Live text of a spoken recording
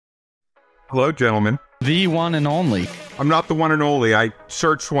Hello, gentlemen. The one and only. I'm not the one and only. I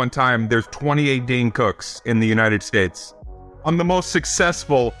searched one time. There's 28 Dane Cooks in the United States. I'm the most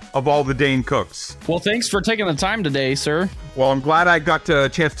successful of all the Dane Cooks. Well, thanks for taking the time today, sir. Well, I'm glad I got a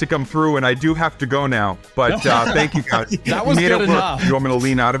chance to come through, and I do have to go now. But thank you, guys. That was good enough. You want me to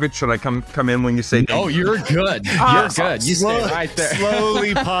lean out of it? Should I come in when you say? No, you're good. You're good. You stay right there.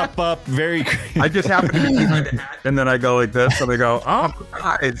 Slowly pop up. Very. I just happen to be behind the hat, and then I go like this, and I go, "Oh,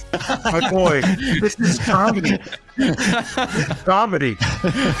 guys, my boy, this is comedy." Comedy.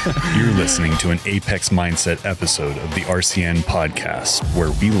 You're listening to an Apex Mindset episode of the RCN podcast,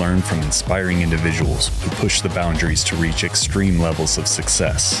 where we learn from inspiring individuals who push the boundaries to reach extreme levels of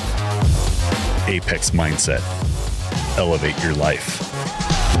success. Apex Mindset. Elevate your life.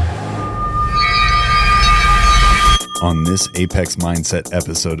 On this Apex Mindset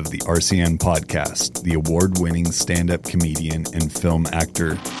episode of the RCN podcast, the award-winning stand-up comedian and film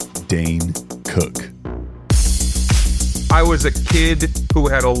actor Dane Cook. I was a kid who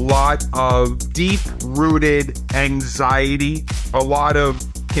had a lot of deep-rooted anxiety, a lot of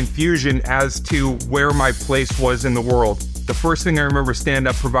confusion as to where my place was in the world. The first thing I remember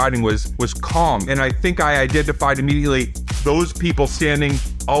stand-up providing was calm, and I think I identified immediately those people standing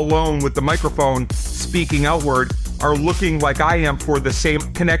alone with the microphone speaking outward are looking like I am for the same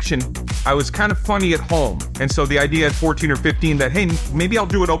connection. I was kind of funny at home, and so the idea at 14 or 15 that, hey, maybe I'll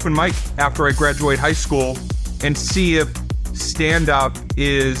do an open mic after I graduate high school and see if stand-up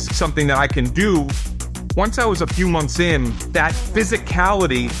is something that I can do. Once I was a few months in, that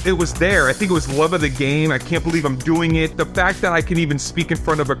physicality, it was there. I think it was love of the game. I can't believe I'm doing it. The fact that I can even speak in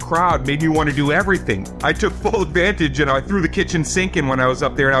front of a crowd made me want to do everything. I took full advantage, and I threw the kitchen sink in when I was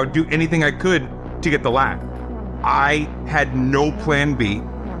up there, and I would do anything I could to get the laugh. I had no plan B.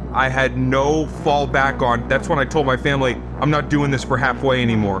 I had no fallback on. That's when I told my family, I'm not doing this for halfway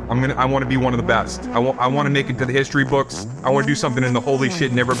anymore. I want to be one of the best. I want to make it to the history books. I want to do something in the holy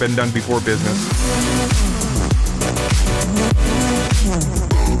shit never been done before business.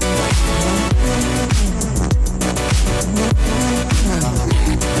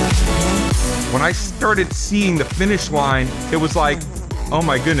 When I started seeing the finish line, it was like, oh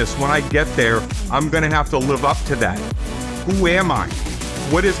my goodness, when I get there, I'm going to have to live up to that. Who am I?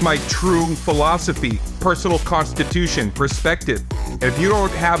 What is my true philosophy, personal constitution, perspective? And if you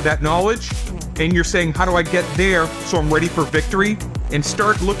don't have that knowledge, and you're saying, how do I get there so I'm ready for victory? And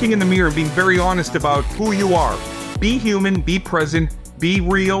start looking in the mirror and being very honest about who you are. Be human, be present, be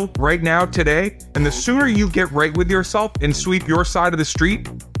real right now, today. And the sooner you get right with yourself and sweep your side of the street,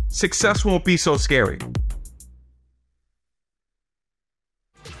 success won't be so scary.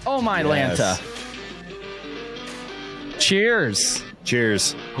 Oh, my Lanta. Cheers.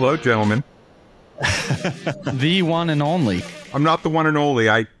 Cheers. Hello, gentlemen. The one and only. I'm not the one and only.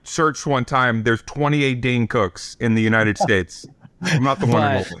 I searched one time. There's 28 Dane Cooks in the United States. I'm not the one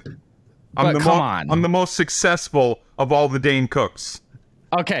and only. I'm the most successful of all the Dane Cooks.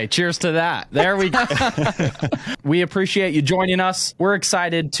 Okay, cheers to that. There we go. We appreciate you joining us. We're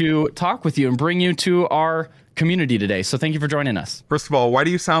excited to talk with you and bring you to our community today. So thank you for joining us. First of all, why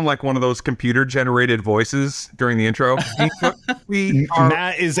do you sound like one of those computer-generated voices during the intro?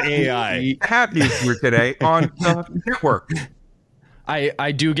 Matt is AI. Happy here today on the network.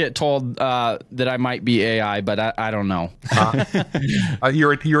 I do get told that I might be AI, but I don't know.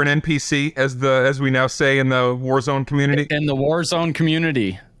 You're an NPC, as we now say in the Warzone community. In the Warzone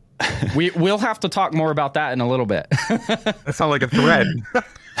community, we'll have to talk more about that in a little bit. That sounds like a thread.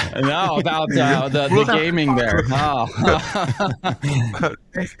 No, about the gaming there. Oh.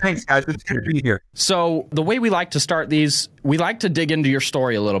 Thanks, guys. It's good to be here. So the way we like to start these, we like to dig into your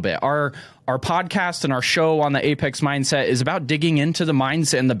story a little bit. Our podcast and our show on the Apex Mindset is about digging into the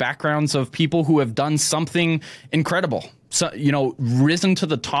mindset and the backgrounds of people who have done something incredible. So, risen to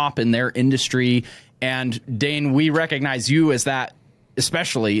the top in their industry. And Dane, we recognize you as that,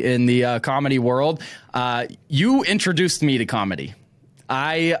 especially in the comedy world. You introduced me to comedy.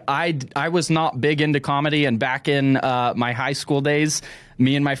 I was not big into comedy, and back in my high school days,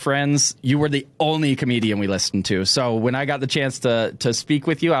 me and my friends, you were the only comedian we listened to. So when I got the chance to speak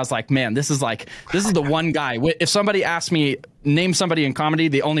with you, I was like, man, this is the one guy. If somebody asked me, name somebody in comedy,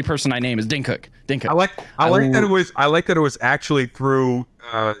 the only person I name is Dane Cook. Dane Cook. I like that it was actually through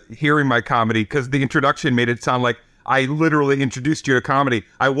hearing my comedy, because the introduction made it sound like I literally introduced you to comedy.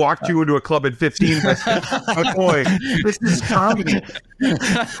 I walked you into a club at 15. I said, oh boy, this is comedy.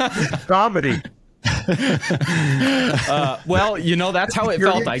 Comedy. Well, that's how it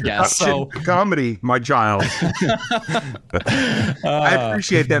felt, I guess. So comedy, my child. I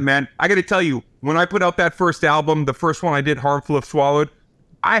appreciate that, man. I got to tell you, when I put out that first album, the first one I did, Harmful If Swallowed,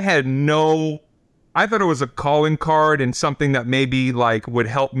 I thought it was a calling card and something that maybe like would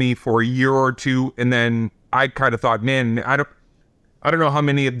help me for a year or two. And then I kind of thought, man, I don't know how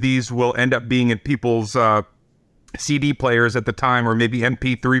many of these will end up being in people's CD players at the time, or maybe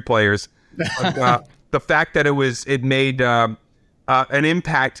MP3 players. But, the fact that it made an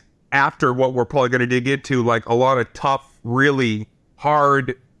impact after what we're probably going to dig into, like a lot of tough, really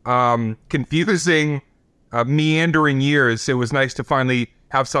hard, confusing, meandering years. It was nice to finally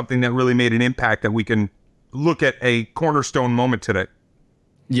have something that really made an impact that we can look at a cornerstone moment today.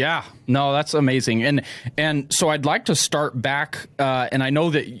 Yeah, no, that's amazing. And so I'd like to start back, and I know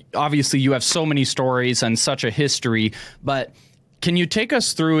that obviously you have so many stories and such a history, but can you take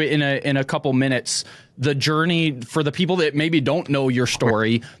us through in a couple minutes the journey for the people that maybe don't know your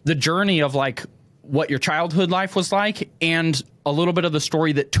story, the journey of like what your childhood life was like, and a little bit of the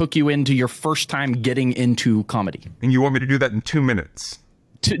story that took you into your first time getting into comedy? And you want me to do that in 2 minutes?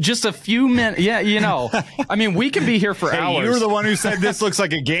 Just a few minutes. Yeah, I mean, we can be here for hours. You were the one who said this looks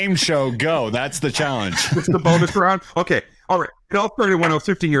like a game show. Go. That's the challenge. It's the bonus round. Okay. All right. It all started when I was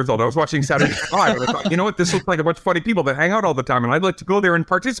 15 years old. I was watching Saturday Night Live, and I thought, you know what? This looks like a bunch of funny people that hang out all the time, and I'd like to go there and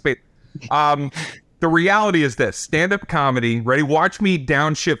participate. The reality is this: stand-up comedy. Ready? Watch me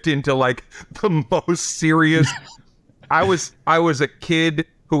downshift into like the most serious. I was a kid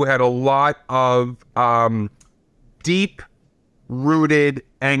who had a lot of deep-rooted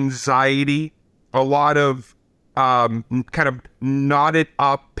anxiety, a lot of kind of knotted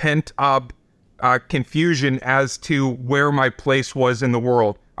up, pent up confusion as to where my place was in the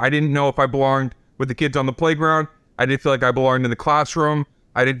world. I didn't know if I belonged with the kids on the playground. I didn't feel like I belonged in the classroom.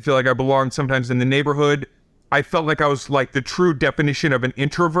 I didn't feel like I belonged sometimes in the neighborhood. I felt like I was like the true definition of an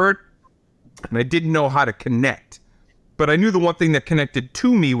introvert, and I didn't know how to connect. But I knew the one thing that connected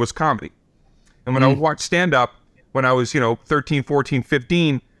to me was comedy. And when I would watch stand-up, when I was, 13, 14,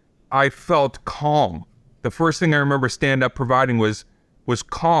 15, I felt calm. The first thing I remember stand-up providing was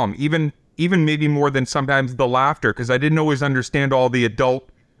calm, even maybe more than sometimes the laughter, because I didn't always understand all the adult,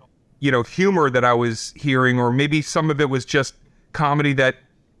 humor that I was hearing, or maybe some of it was just comedy that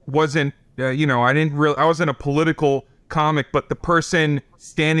wasn't, I wasn't a political comic, but the person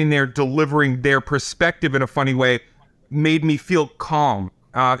standing there delivering their perspective in a funny way made me feel calm.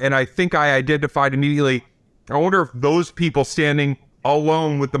 And I think I identified immediately, I wonder if those people standing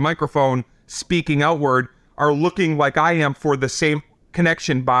alone with the microphone speaking outward are looking like I am for the same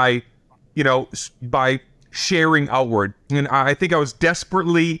connection by sharing outward. And I think I was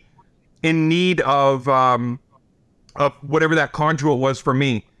desperately in need of whatever that conduit was for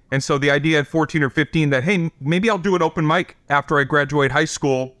me. And so the idea at 14 or 15 that, hey, maybe I'll do an open mic after I graduate high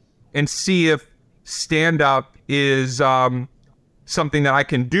school and see if stand-up is something that I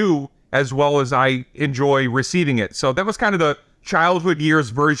can do as well as I enjoy receiving it. So that was kind of the childhood years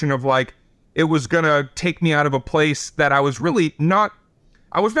version of like, it was going to take me out of a place that I was really not.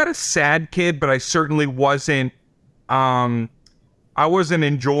 I was not a sad kid, but I certainly wasn't, I wasn't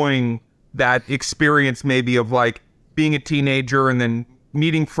enjoying that experience maybe of like being a teenager and then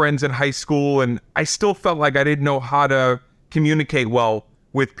meeting friends in high school. And I still felt like I didn't know how to communicate well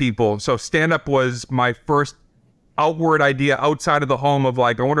with people. So stand-up was my first outward idea outside of the home of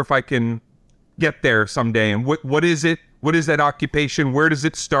like, I wonder if I can get there someday. And what is it? What is that occupation? Where does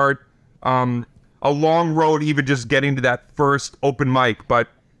it start? A long road, even just getting to that first open mic, but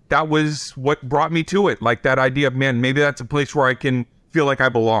that was what brought me to it. Like that idea of, man, maybe that's a place where I can feel like I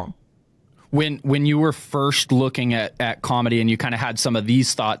belong. When you were first looking at comedy and you kind of had some of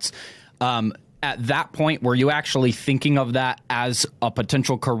these thoughts, at that point, were you actually thinking of that as a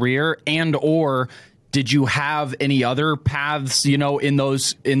potential career, and or did you have any other paths, in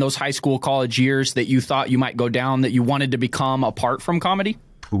those high school, college years that you thought you might go down that you wanted to become apart from comedy?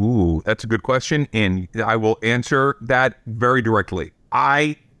 Ooh, that's a good question, and I will answer that very directly.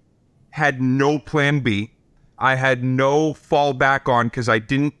 I had no plan B. I had no fallback on because I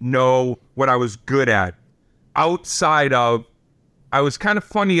didn't know what I was good at. Outside of, I was kind of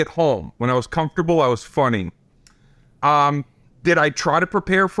funny at home. When I was comfortable, I was funny. Did I try to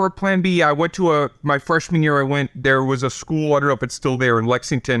prepare for a plan B? I went to my freshman year, there was a school, I don't know if it's still there in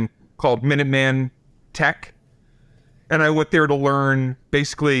Lexington, called Minuteman Tech. And I went there to learn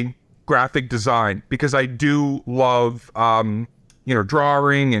basically graphic design because I do love,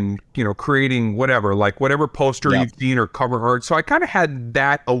 drawing and, creating whatever poster you've seen or cover art. So I kind of had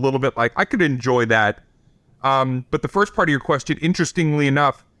that a little bit, like I could enjoy that. But the first part of your question, interestingly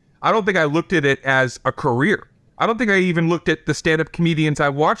enough, I don't think I looked at it as a career. I don't think I even looked at the stand-up comedians I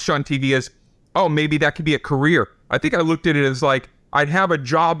watched on TV as, oh, maybe that could be a career. I think I looked at it as like, I'd have a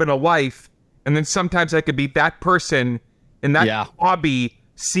job and a life, and then sometimes I could be that person and that hobby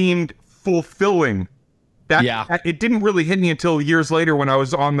seemed fulfilling. That it didn't really hit me until years later when I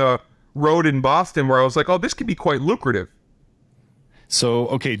was on the road in Boston, where I was like, oh, this could be quite lucrative. So,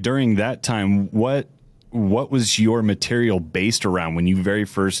 okay, during that time, what was your material based around when you very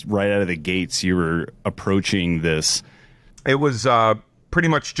first, right out of the gates, you were approaching this? It was pretty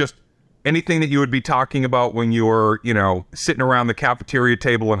much just anything that you would be talking about when you were, sitting around the cafeteria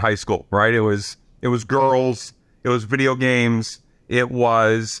table in high school, right? It was girls, it was video games, it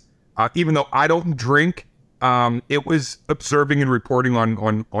was, even though I don't drink, it was observing and reporting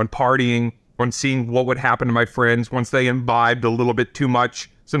on partying, on seeing what would happen to my friends once they imbibed a little bit too much.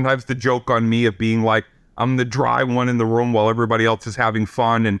 Sometimes the joke on me of being like, I'm the dry one in the room while everybody else is having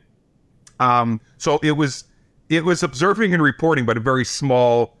fun. And so it was observing and reporting, but a very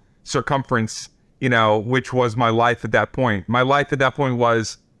small circumference, which was my life at that point. My life at that point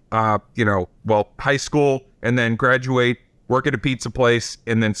was, high school, and then graduate, work at a pizza place,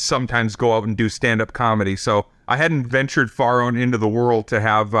 and then sometimes go out and do stand-up comedy. So I hadn't ventured far on into the world to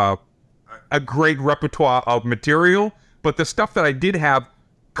have a great repertoire of material, but the stuff that I did have,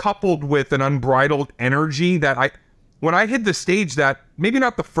 coupled with an unbridled energy that when I hit the stage, that maybe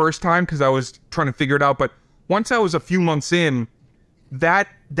not the first time because I was trying to figure it out, but once I was a few months in, that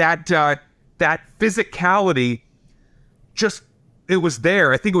physicality, just, it was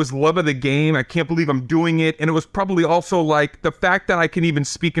there. I think it was love of the game. I can't believe I'm doing it. And it was probably also like the fact that I can even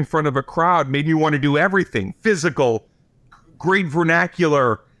speak in front of a crowd made me want to do everything. Physical, great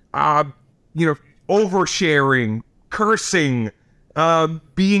vernacular, oversharing, cursing,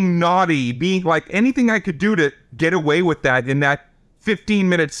 being naughty, being like anything I could do to get away with that in that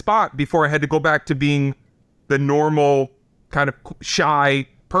 15-minute spot before I had to go back to being the normal kind of shy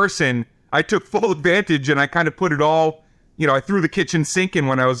person. I took full advantage and I kind of put it all, I threw the kitchen sink in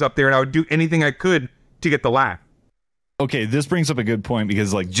when I was up there, and I would do anything I could to get the laugh. Okay, this brings up a good point,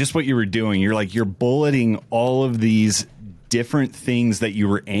 because like just what you were doing, you're bulleting all of these different things that you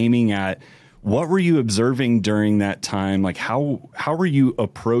were aiming at. What were you observing during that time? Like how were you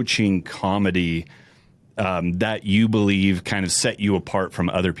approaching comedy that you believe kind of set you apart from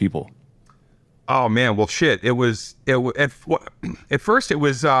other people? Oh man, well shit. At first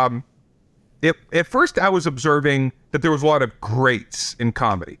I was observing that there was a lot of greats in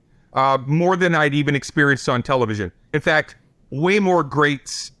comedy, more than I'd even experienced on television. In fact, way more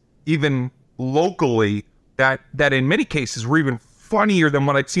greats even locally that in many cases were even funnier than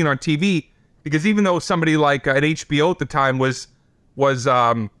what I'd seen on TV. Because even though somebody like at HBO at the time was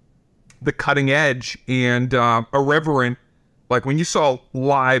the cutting edge and irreverent, like when you saw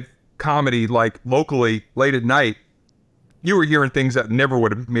live comedy like locally late at night, you were hearing things that never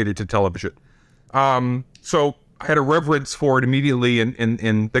would have made it to television. So I had a reverence for it immediately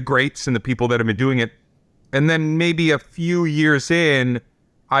in the greats and the people that have been doing it. And then maybe a few years in,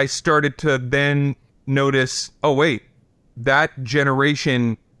 I started to then notice, oh wait, that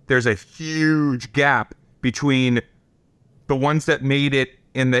generation, there's a huge gap between the ones that made it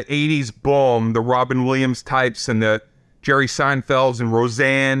in the 80s boom, the Robin Williams types and the Jerry Seinfelds and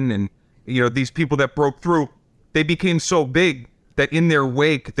Roseanne and, these people that broke through. They became so big that in their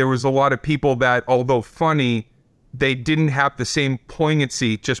wake, there was a lot of people that, although funny, they didn't have the same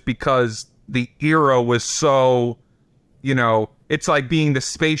poignancy just because the era was so, it's like being the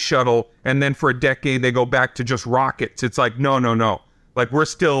space shuttle, and then for a decade they go back to just rockets. It's like, no. Like, we're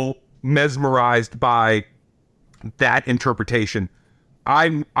still mesmerized by that interpretation.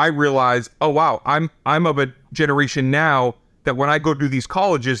 I realize, oh wow, I'm of a generation now that when I go to these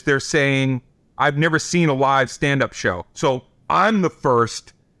colleges, they're saying, I've never seen a live stand-up show. So I'm the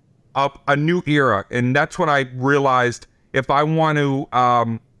first of a new era. And that's when I realized if I want to,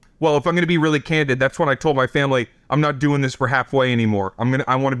 if I'm going to be really candid, that's when I told my family, I'm not doing this for halfway anymore.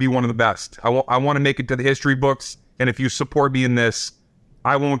 I want to be one of the best. I want to make it to the history books. And if you support me in this,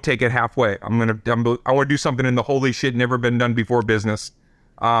 I won't take it halfway. I want to do something in the holy shit never been done before business.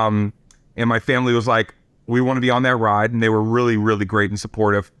 And my family was like, we want to be on that ride. And they were really, really great and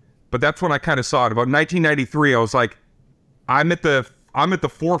supportive. But that's when I kind of saw it. About 1993, I was like, I'm at the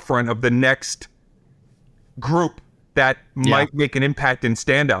forefront of the next group that might make an impact in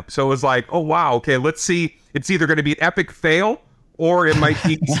stand-up. So it was like, oh wow, okay, let's see. It's either going to be an epic fail or it might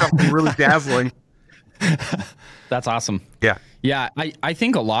be something really dazzling. That's awesome. Yeah. Yeah, I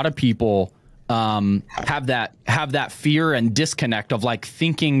think a lot of people have that fear and disconnect of like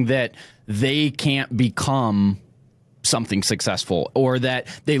thinking that they can't become something successful, or that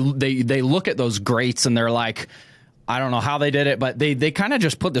they look at those greats and they're like, I don't know how they did it, but they kind of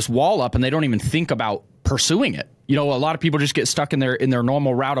just put this wall up and they don't even think about pursuing it. A lot of people just get stuck in their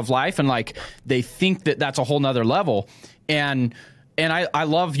normal route of life and like they think that that's a whole nother level. And And I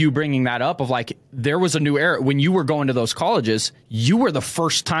love you bringing that up of like, there was a new era when you were going to those colleges. You were the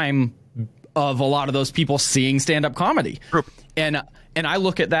first time of a lot of those people seeing stand-up comedy. True. And I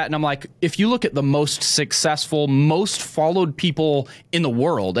look at that and I'm like, if you look at the most successful, most followed people in the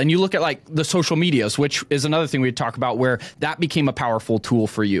world, and you look at like the social medias, which is another thing we talk about where that became a powerful tool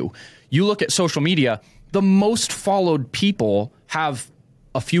for you. You look at social media, the most followed people have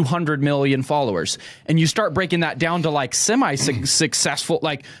a few 100 million followers. And you start breaking that down to like semi-successful,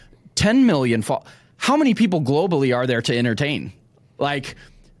 like 10 million. How many people globally are there to entertain? Like,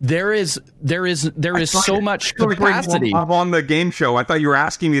 there is so much capacity. I'm on the game show. I thought you were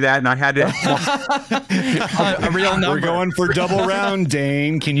asking me that, and I had to. A real number. We're going for double round,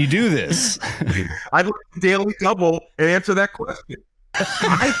 Dane. Can you do this? I'd like to daily double and answer that question.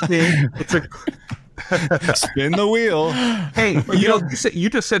 I think it's a. Spin the wheel. Hey, you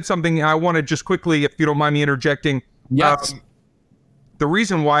just said something. I want to just quickly, if you don't mind me interjecting. Yes. The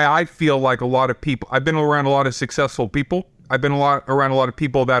reason why I feel like a lot of people, I've been around a lot of successful people. I've been around a lot of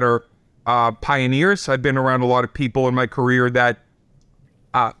people that are pioneers. I've been around a lot of people in my career that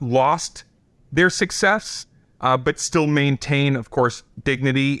lost their success, but still maintain, of course,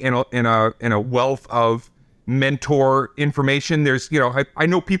 dignity in a wealth of mentor information. There's, I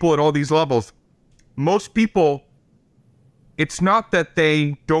know people at all these levels. Most people, it's not that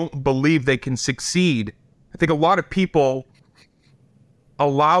they don't believe they can succeed. I think a lot of people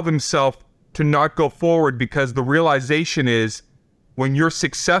allow themselves to not go forward because the realization is when you're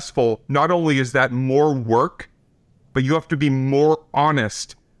successful, not only is that more work, but you have to be more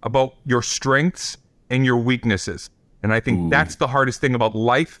honest about your strengths and your weaknesses. And I think that's the hardest thing about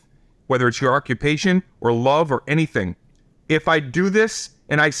life, whether it's your occupation or love or anything. If I do this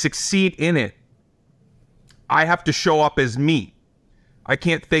and I succeed in it, I have to show up as me. I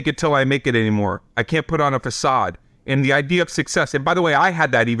can't fake it till I make it anymore. I can't put on a facade. And the idea of success, and by the way, I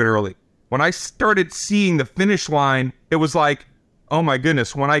had that even early. When I started seeing the finish line, it was like, oh my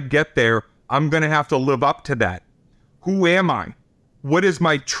goodness, when I get there, I'm going to have to live up to that. Who am I? What is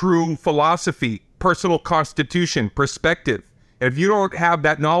my true philosophy, personal constitution, perspective? And if you don't have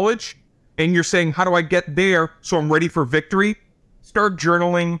that knowledge and you're saying, how do I get there so I'm ready for victory? Start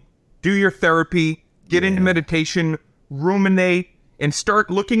journaling, do your therapy, get into meditation, ruminate, and start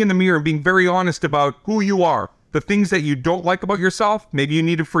looking in the mirror and being very honest about who you are. The things that you don't like about yourself, maybe you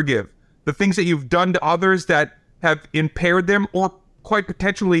need to forgive. The things that you've done to others that have impaired them or quite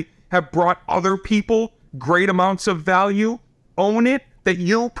potentially have brought other people great amounts of value, own it, that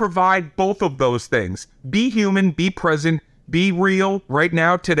you provide both of those things. Be human, be present, be real right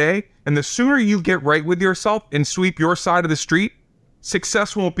now, today. And the sooner you get right with yourself and sweep your side of the street,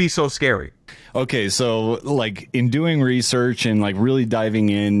 success won't be so scary. Okay, so like in doing research and like really diving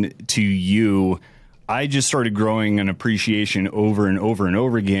in to you, I just started growing an appreciation over and over and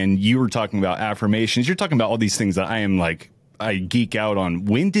over again. You were talking about affirmations. You're talking about all these things that I geek out on.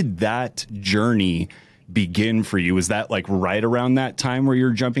 When did that journey begin for you? Was that like right around that time where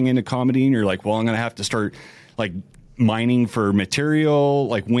you're jumping into comedy and you're like, well, I'm going to have to start like mining for material?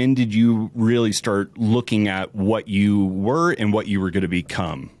 Like, when did you really start looking at what you were and what you were going to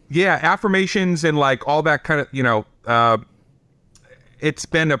become? Yeah, affirmations and like all that kind of, it's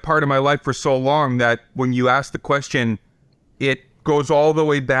been a part of my life for so long that when you ask the question, it goes all the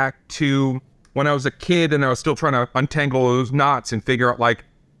way back to when I was a kid and I was still trying to untangle those knots and figure out like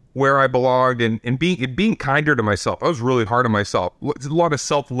where I belonged and being kinder to myself. I was really hard on myself. There's a lot of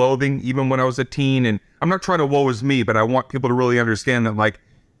self-loathing even when I was a teen. And I'm not trying to woe is me, but I want people to really understand that like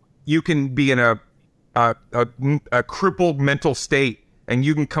you can be in a crippled mental state and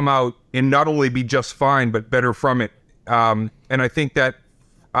you can come out and not only be just fine, but better from it. And I think that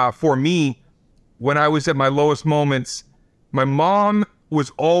for me, when I was at my lowest moments, my mom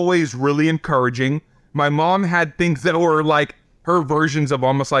was always really encouraging. My mom had things that were like her versions of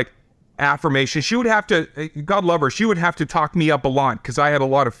almost like affirmation. She would have to, God love her, she would have to talk me up a lot because I had a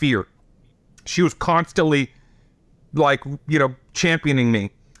lot of fear. She was constantly like, championing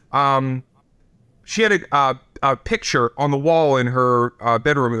me. She had a picture on the wall in her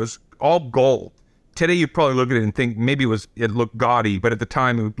bedroom. It was all gold. Today, you'd probably look at it and think maybe it looked gaudy, but at the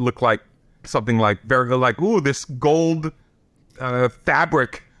time, it looked like something like very like, ooh, this gold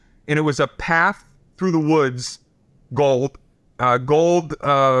fabric. And it was a path through the woods, gold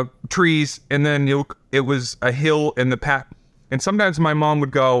trees, and then it was a hill in the path. And sometimes my mom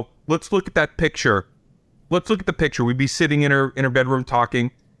would go, let's look at that picture. Let's look at the picture. We'd be sitting in her bedroom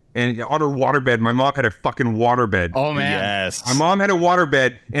talking. And on her waterbed, my mom had a fucking waterbed. Oh man, yes. My mom had a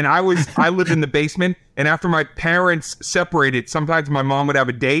waterbed, and I lived in the basement. And after my parents separated, sometimes my mom would have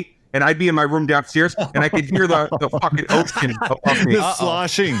a date, and I'd be in my room downstairs, and I could hear the fucking ocean above me. The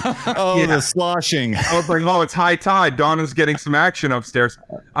sloshing. Oh, Yeah. the sloshing. I was like, oh, it's high tide. Donna's getting some action upstairs.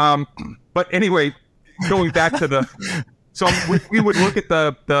 But anyway, going back to we would look at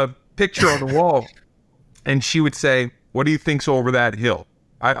the picture on the wall, and she would say, what do you think's over that hill?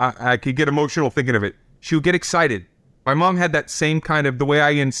 I could get emotional thinking of it. She would get excited. My mom had that same kind of, the way I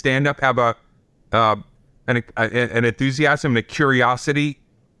in stand-up have an enthusiasm and a curiosity.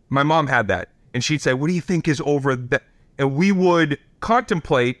 My mom had that. And she'd say, what do you think is over that? And we would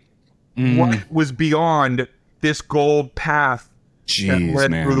contemplate what was beyond this gold path that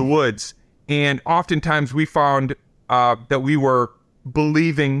led through the woods. And oftentimes we found that we were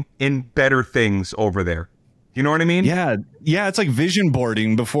believing in better things over there. You know what I mean? Yeah. It's like vision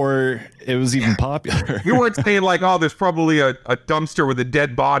boarding before it was even popular. We weren't saying like, oh, there's probably a dumpster with a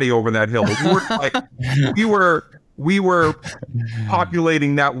dead body over that hill. We weren't like, we were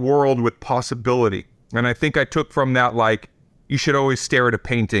populating that world with possibility. And I think I took from that, like, you should always stare at a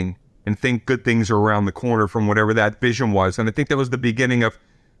painting and think good things are around the corner from whatever that vision was. And I think that was the beginning of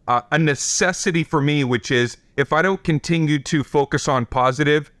a necessity for me, which is, if I don't continue to focus on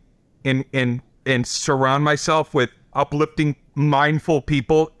positive and surround myself with uplifting, mindful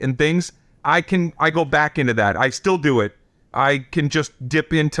people and things, I go back into that. I still do it. I can just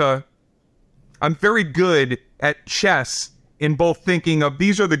dip into, I'm very good at chess in both thinking of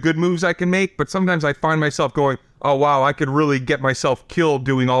these are the good moves I can make, but sometimes I find myself going, oh wow, I could really get myself killed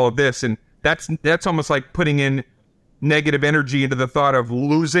doing all of this. And that's almost like putting in negative energy into the thought of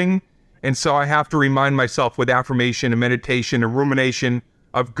losing. And so I have to remind myself with affirmation and meditation and rumination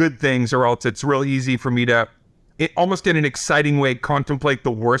of good things, or else it's real easy for me to, almost in an exciting way, contemplate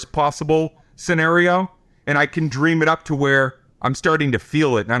the worst possible scenario. And I can dream it up to where I'm starting to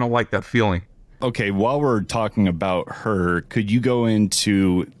feel it, and I don't like that feeling. Okay, while we're talking about her, could you go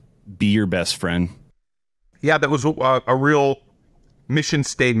into be your best friend? Yeah, that was a real mission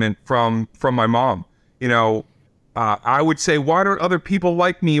statement from my mom. You know, I would say, why don't other people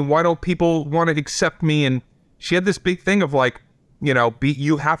like me? Why don't people want to accept me? And she had this big thing of like, you know,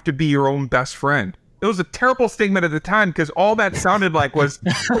 you have to be your own best friend. It was a terrible statement at the time, because all that sounded like was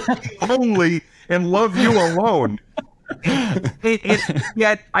lonely and love you alone.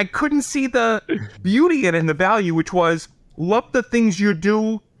 Yet I couldn't see the beauty in it and the value, which was love the things you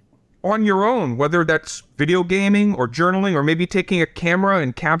do on your own, whether that's video gaming or journaling or maybe taking a camera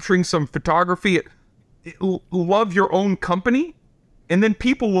and capturing some photography. Love your own company, and then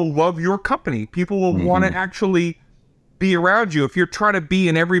people will love your company. People will want to actually be around you. If you're trying to be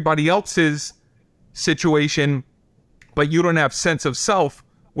in everybody else's situation, but you don't have sense of self,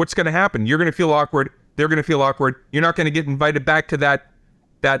 what's going to happen? You're going to feel awkward. They're going to feel awkward. You're not going to get invited back to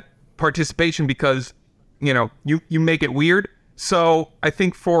that participation because, you know, you make it weird. So I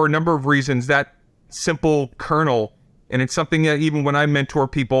think for a number of reasons, that simple kernel, and it's something that even when I mentor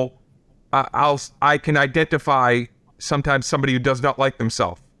people, I can identify sometimes somebody who does not like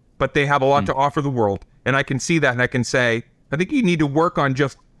themselves, but they have a lot to offer the world. And I can see that, and I can say, I think you need to work on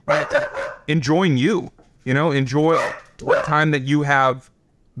just enjoying you, you know, enjoy the time that you have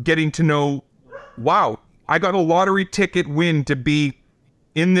getting to know, wow, I got a lottery ticket win to be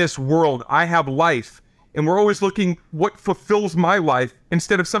in this world. I have life. And we're always looking what fulfills my life,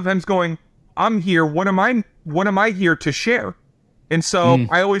 instead of sometimes going, I'm here. What am I here to share? And so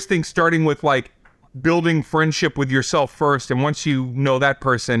I always think starting with like building friendship with yourself first. And once you know that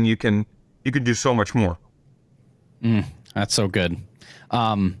person, you can do so much more. That's so good.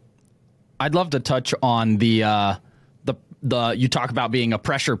 I'd love to touch on the you talk about being a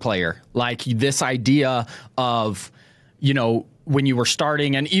pressure player, like this idea of, you know, when you were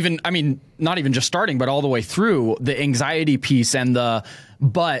starting, and even, I mean, not even just starting, but all the way through, the anxiety piece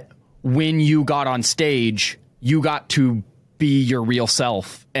but when you got on stage, you got to be your real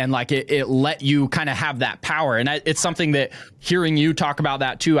self, and like it let you kind of have that power. And it's something that, hearing you talk about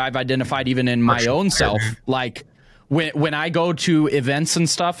that too, I've identified even in my own self. Like when I go to events and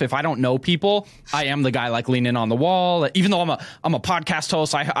stuff, if I don't know people, I am the guy like leaning on the wall. Even though I'm a podcast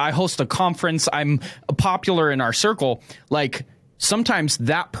host, I host a conference, I'm popular in our circle. Like sometimes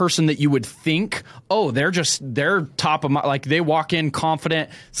that person that you would think, oh, they're top of my, like they walk in confident.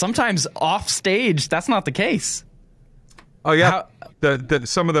 Sometimes off stage, that's not the case. Oh yeah,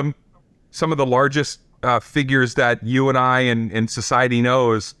 some of the largest figures that you and I and society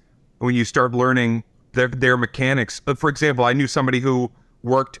knows, when you start learning their mechanics. For example, I knew somebody who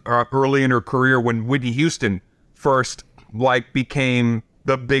worked early in her career when Whitney Houston first became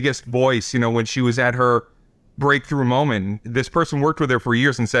the biggest voice. You know, when she was at her breakthrough moment, this person worked with her for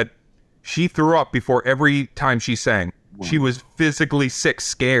years and said she threw up before every time she sang. She was physically sick,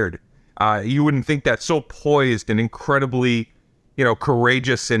 scared. You wouldn't think that, so poised and incredibly,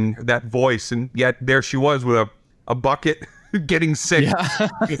 courageous in that voice. And yet there she was with a bucket getting sick. Yeah.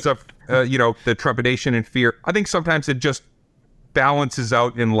 It's the trepidation and fear. I think sometimes it just balances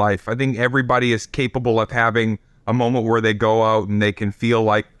out in life. I think everybody is capable of having a moment where they go out and they can feel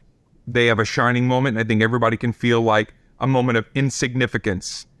like they have a shining moment. I think everybody can feel like a moment of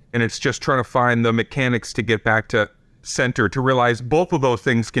insignificance. And it's just trying to find the mechanics to get back to center, to realize both of those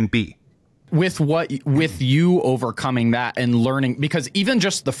things can be. With you overcoming that and learning, because even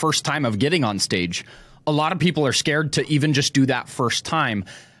just the first time of getting on stage, a lot of people are scared to even just do that first time.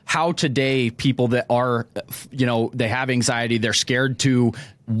 How today people that are, they have anxiety, they're scared to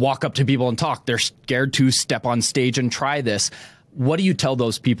walk up to people and talk, they're scared to step on stage and try this. What do you tell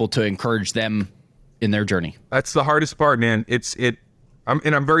those people to encourage them in their journey? That's the hardest part, man.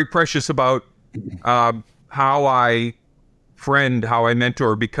 I'm very precious about how I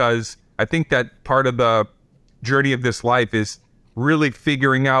mentor, because I think that part of the journey of this life is really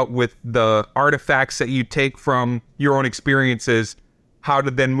figuring out, with the artifacts that you take from your own experiences, how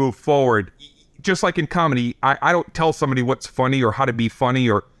to then move forward. Just like in comedy, I don't tell somebody what's funny or how to be funny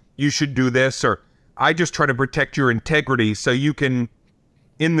or you should do this, or I just try to protect your integrity so you can,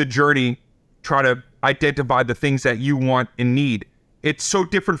 in the journey, try to identify the things that you want and need. It's so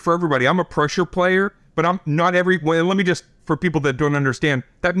different for everybody. I'm a pressure player, but I'm not let me just, for people that don't understand,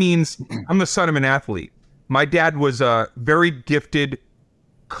 that means I'm the son of an athlete. My dad was a very gifted,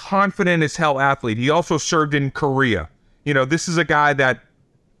 confident as hell athlete. He also served in Korea. This is a guy that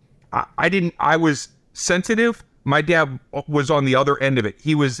I was sensitive. My dad was on the other end of it.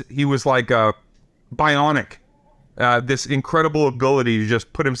 He was like a bionic, this incredible ability to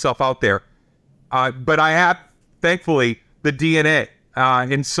just put himself out there. But I have, thankfully, the DNA.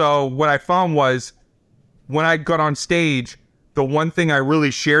 And so what I found was, when I got on stage, the one thing I really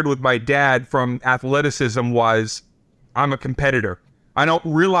shared with my dad from athleticism was, I'm a competitor. I don't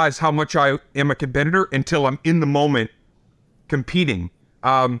realize how much I am a competitor until I'm in the moment competing.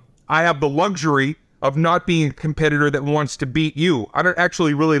 I have the luxury of not being a competitor that wants to beat you. I don't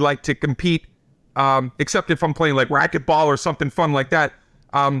actually really like to compete, except if I'm playing like racquetball or something fun like that.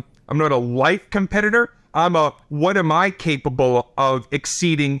 I'm not a life competitor. I'm a, what am I capable of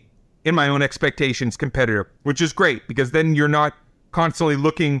exceeding in my own expectations competitor, which is great, because then you're not constantly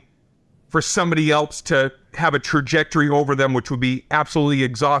looking for somebody else to have a trajectory over them, which would be absolutely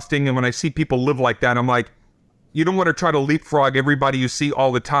exhausting. And when I see people live like that, I'm like, you don't want to try to leapfrog everybody you see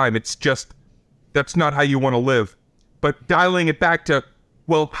all the time. It's just, that's not how you want to live. But dialing it back to,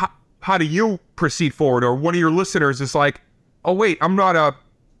 well, how do you proceed forward? Or one of your listeners is like, oh wait, I'm not a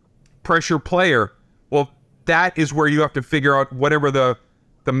pressure player. Well, that is where you have to figure out whatever the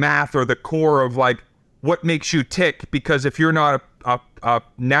math or the core of like what makes you tick. Because if you're not a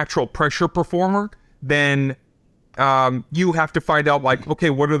natural pressure performer, then you have to find out like, okay,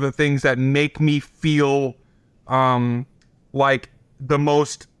 what are the things that make me feel like the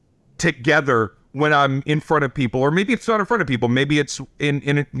most together when I'm in front of people. Or maybe it's not in front of people. Maybe it's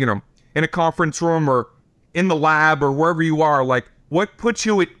in a conference room or in the lab or wherever you are. Like, what puts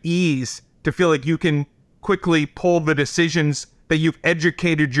you at ease to feel like you can quickly pull the decisions that you've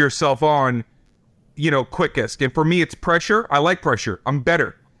educated yourself on, quickest. And for me, it's pressure. I like pressure. I'm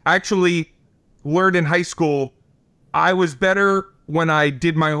better. I actually learned in high school, I was better when I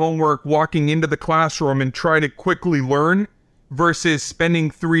did my homework walking into the classroom and trying to quickly learn versus spending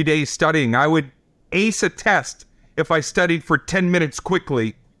 3 days studying. I would ace a test if I studied for 10 minutes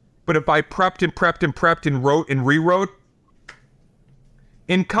quickly. But if I prepped and wrote and rewrote,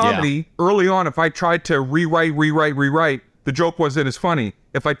 in comedy, early on, if I tried to rewrite, the joke wasn't as funny.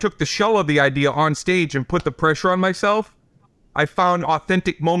 If I took the shell of the idea on stage and put the pressure on myself, I found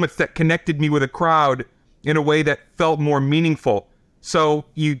authentic moments that connected me with a crowd in a way that felt more meaningful. So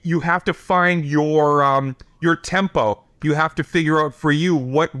you have to find your tempo. You have to figure out for you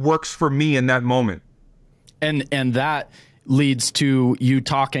what works for me in that moment. And that leads to you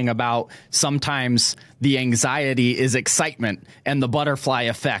talking about sometimes the anxiety is excitement and the butterfly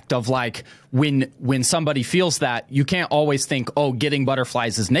effect of like when somebody feels that, you can't always think, oh, getting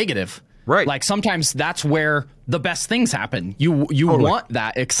butterflies is negative. Right. Like sometimes that's where the best things happen. You totally want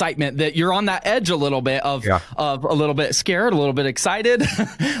that excitement, that you're on that edge a little bit of a little bit scared, a little bit excited.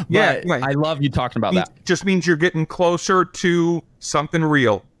 But right. I love you talking about that. Just means you're getting closer to something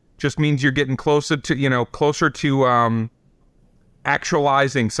real. Just means you're getting closer to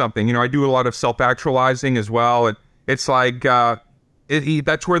actualizing something. I do a lot of self-actualizing as well. And it's like,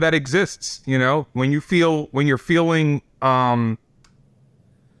 that's where that exists. When you're feeling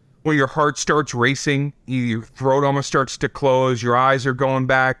when your heart starts racing, your throat almost starts to close, your eyes are going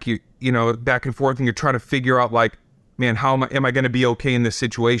back, you know, back and forth, and you're trying to figure out, like, man, how am I going to be okay in this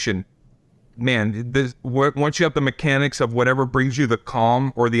situation? Man, once you have the mechanics of whatever brings you the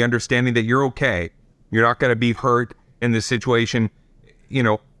calm or the understanding that you're okay, you're not going to be hurt in this situation. You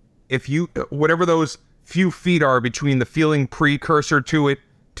know, if you, whatever those few feet are between the feeling precursor to it,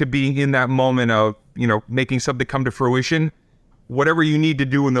 to being in that moment of, you know, making something come to fruition, whatever you need to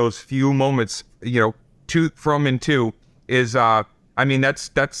do in those few moments, you know, from and to is, I mean, that's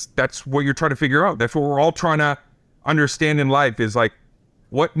what you're trying to figure out. That's what we're all trying to understand in life, is like,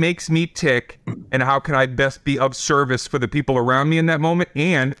 what makes me tick, and how can I best be of service for the people around me in that moment,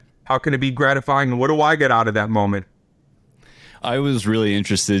 and how can it be gratifying, and what do I get out of that moment? I was really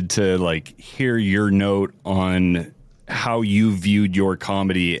interested to like hear your note on how you viewed your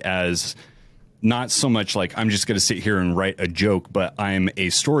comedy as not so much like I'm just going to sit here and write a joke, but I'm a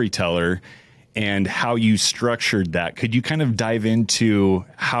storyteller, and how you structured that. Could you kind of dive into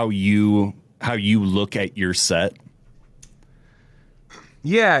how you look at your set?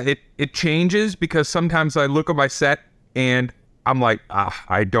 Yeah, it changes, because sometimes I look at my set and I'm like,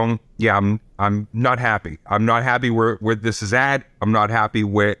 I'm not happy. I'm not happy where this is at. I'm not happy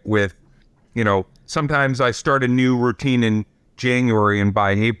with, you know, sometimes I start a new routine in January, and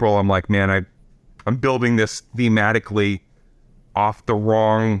by April, I'm like, man, I'm building this thematically off the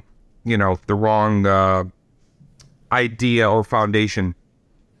wrong idea or foundation.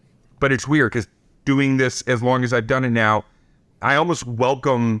 But it's weird, because doing this as long as I've done it now, I almost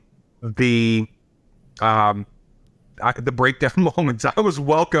welcome the breakdown moments. I almost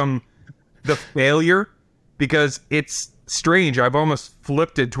welcome the failure, because it's strange. I've almost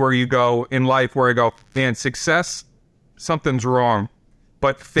flipped it to where you go in life, where I go, man, success, something's wrong.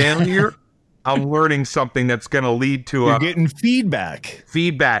 But failure, I'm learning something that's going to lead to You're getting feedback,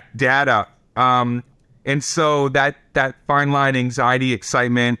 data. And so that fine line, anxiety,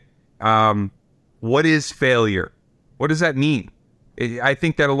 excitement, what is failure? What does that mean? I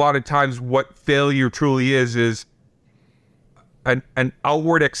think that a lot of times what failure truly is an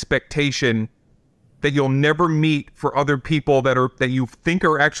outward expectation that you'll never meet for other people that you think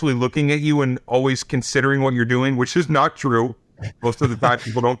are actually looking at you and always considering what you're doing, which is not true. Most of the time,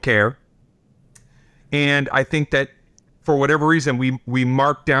 people don't care. And I think that for whatever reason, we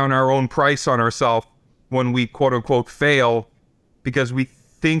mark down our own price on ourselves when we quote unquote fail, because we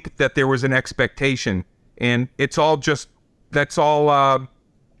think that there was an expectation. And that's all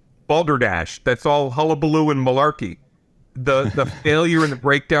balderdash. That's all hullabaloo and malarkey. The failure and the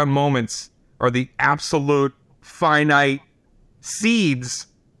breakdown moments are the absolute finite seeds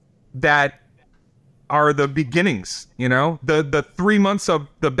that are the beginnings. You know, the 3 months of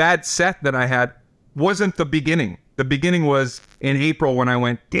the bad set that I had wasn't the beginning. The beginning was in April, when I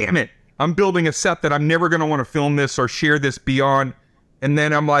went, damn it, I'm building a set that I'm never going to want to film this or share this beyond. And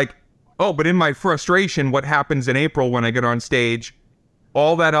then I'm like, oh, but in my frustration, what happens in April when I get on stage,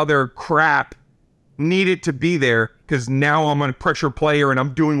 all that other crap needed to be there, because now I'm a pressure player and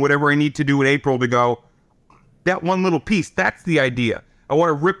I'm doing whatever I need to do in April to go, that one little piece, that's the idea. I want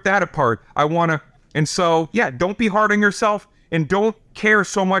to rip that apart. And so, yeah, don't be hard on yourself, and don't care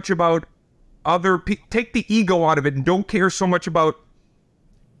so much about other people. Take the ego out of it, and don't care so much about,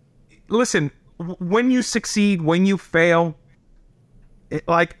 listen, when you succeed, when you fail,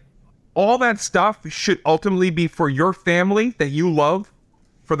 like, all that stuff should ultimately be for your family that you love,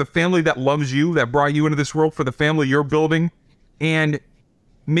 for the family that loves you, that brought you into this world, for the family you're building, and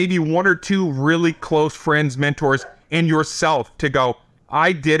maybe one or two really close friends, mentors, and yourself to go,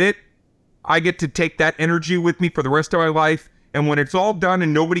 I did it. I get to take that energy with me for the rest of my life. And when it's all done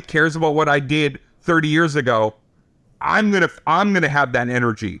and nobody cares about what I did 30 years ago, I'm gonna have that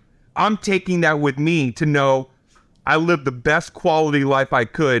energy. I'm taking that with me to know I lived the best quality life I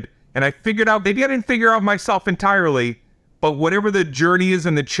could. And I figured out, maybe I didn't figure out myself entirely, but whatever the journey is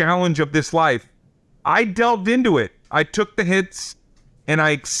and the challenge of this life, I delved into it. I took the hits, and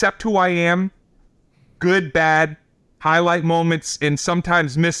I accept who I am, good, bad, highlight moments, and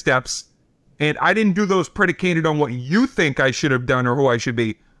sometimes missteps. And I didn't do those predicated on what you think I should have done or who I should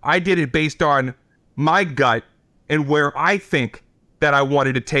be. I did it based on my gut and where I think that I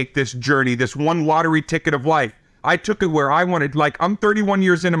wanted to take this journey, this one lottery ticket of life. I took it where I wanted. Like, I'm 31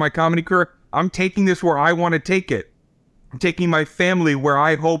 years into my comedy career. I'm taking this where I want to take it. I'm taking my family where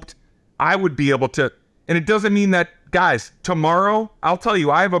I hoped I would be able to. And it doesn't mean that, guys, tomorrow, I'll tell you,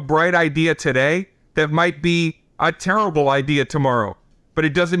 I have a bright idea today that might be a terrible idea tomorrow. But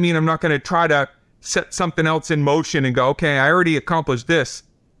it doesn't mean I'm not going to try to set something else in motion and go, okay, I already accomplished this.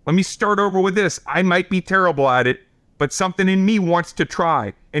 Let me start over with this. I might be terrible at it, but something in me wants to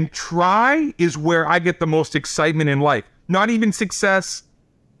try. And try is where I get the most excitement in life. Not even success,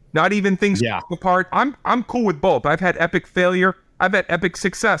 not even things fall apart. I'm cool with both. I've had epic failure. I've had epic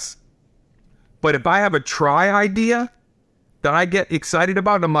success. But if I have a try idea that I get excited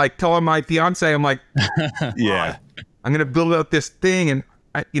about, I'm like telling my fiance, I'm like, Yeah. I'm going to build out this thing. And,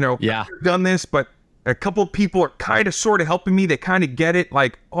 I've done this, but a couple of people are kind of sort of helping me. They kind of get it.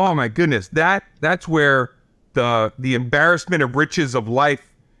 Like, oh my goodness, that's where the embarrassment of riches of life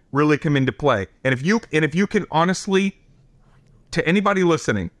really come into play. And if you can honestly, to anybody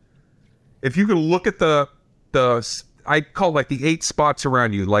listening, if you can look at the I call it like the 8 spots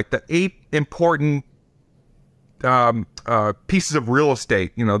around you, like the 8 important pieces of real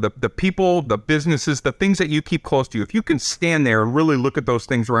estate, the people, the businesses, the things that you keep close to you. If you can stand there and really look at those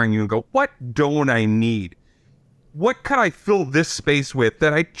things around you and go, what don't I need? What could I fill this space with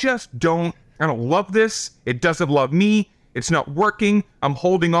that I don't love this. It doesn't love me. It's not working. I'm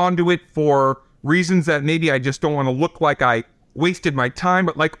holding on to it for reasons that maybe I just don't want to look like I wasted my time,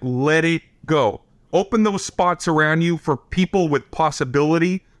 but like, let it go. Open those spots around you for people with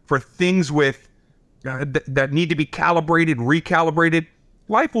possibility, for things with that need to be calibrated, recalibrated.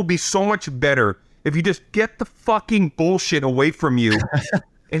 Life will be so much better if you just get the fucking bullshit away from you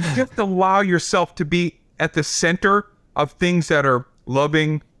and just allow yourself to be at the center of things that are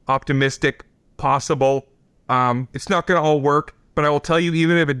loving, optimistic, possible. It's not going to all work, but I will tell you,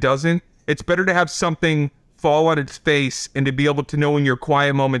 even if it doesn't, it's better to have something fall on its face and to be able to know in your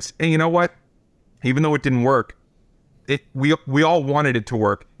quiet moments, hey, you know what? Even though it didn't work, we all wanted it to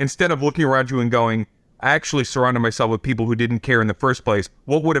work. Instead of looking around you and going, I actually surrounded myself with people who didn't care in the first place.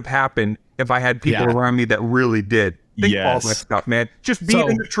 What would have happened if I had people around me that really did? Think all that stuff, man. Just being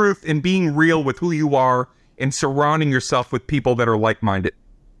in the truth and being real with who you are and surrounding yourself with people that are like-minded.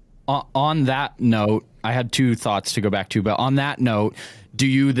 On that note, I had 2 thoughts to go back to, but on that note, do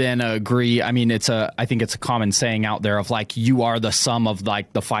you then agree? I mean, I think it's a common saying out there of like, you are the sum of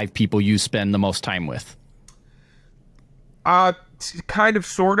like the 5 people you spend the most time with. Kind of,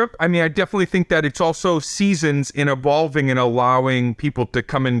 sort of. I mean, I definitely think that it's also seasons in evolving and allowing people to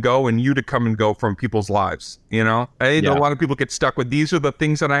come and go and you to come and go from people's lives. I think a lot of people get stuck with, these are the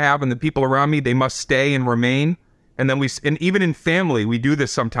things that I have and the people around me, they must stay and remain. And then and even in family, we do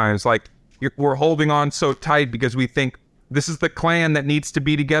this sometimes. Like, we're holding on so tight because we think this is the clan that needs to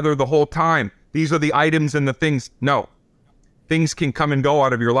be together the whole time. These are the items and the things. No. Things can come and go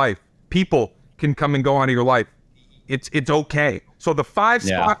out of your life. People can come and go out of your life. It's okay. So the 5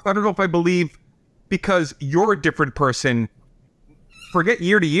 spots, I don't know if I believe, because you're a different person. Forget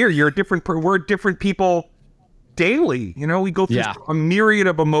year to year. We're different people daily. We go through a myriad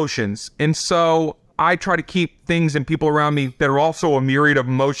of emotions. And so I try to keep things and people around me that are also a myriad of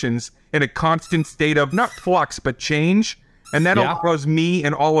emotions in a constant state of not flux, but change. And that allows me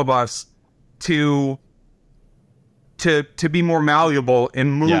and all of us to be more malleable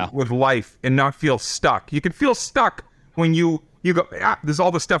and move with life and not feel stuck. You can feel stuck when you go, there's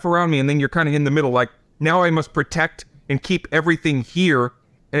all the stuff around me, and then you're kind of in the middle, like, now I must protect and keep everything here.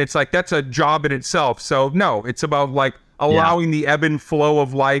 And it's like, that's a job in itself. So no, it's about like allowing the ebb and flow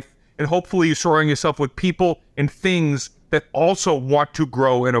of life, and hopefully you surround yourself with people and things that also want to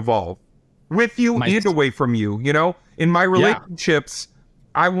grow and evolve with you and away from you. In my relationships,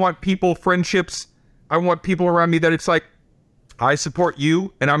 I want friendships, I want people around me that it's like, I support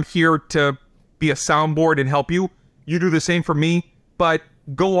you and I'm here to be a soundboard and help you. You do the same for me, but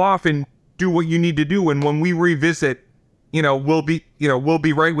go off and do what you need to do. And when we revisit, we'll be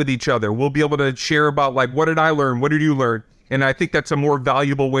right with each other. We'll be able to share about like, what did I learn? What did you learn? And I think that's a more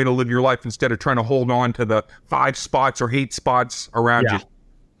valuable way to live your life instead of trying to hold on to the 5 spots or 8 spots around you.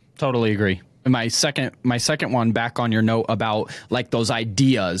 Totally agree. My second one, back on your note about like those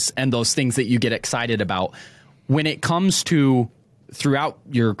ideas and those things that you get excited about. When it comes to throughout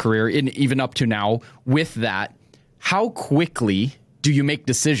your career and even up to now with that, how quickly do you make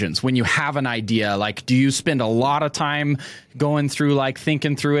decisions when you have an idea? Like, do you spend a lot of time going through, like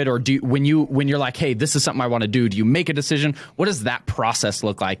thinking through it? Or when you're like, hey, this is something I want to do you make a decision? What does that process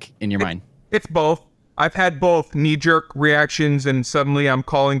look like in your mind? It's both. I've had both knee-jerk reactions, and suddenly I'm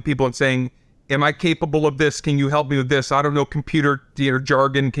calling people and saying, am I capable of this? Can you help me with this? I don't know computer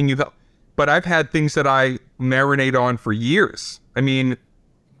jargon. Can you help? But I've had things that I marinate on for years. I mean,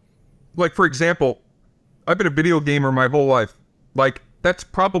 like, for example, I've been a video gamer my whole life. Like, that's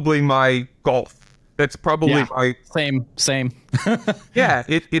probably my golf. That's probably my... Same. Yeah,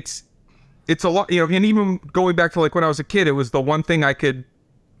 it's a lot, and even going back to like when I was a kid, it was the one thing I could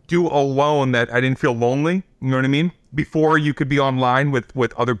do alone that I didn't feel lonely. You know what I mean? Before you could be online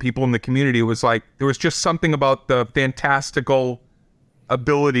with other people in the community, it was like, there was just something about the fantastical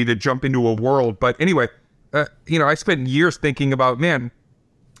ability to jump into a world. But anyway, I spent years thinking about, man,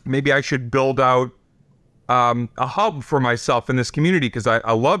 maybe I should build out a hub for myself in this community, because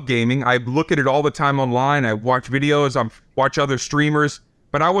I love gaming. I look at it all the time online. I watch videos, I watch other streamers,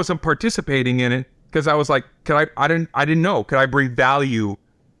 but I wasn't participating in it because I was like, I didn't know. Could I bring value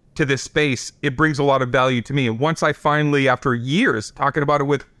to this space? It brings a lot of value to me. And once I finally, after years talking about it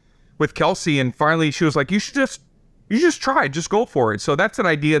with Kelsey, and finally she was like, you just try, just go for it. So that's an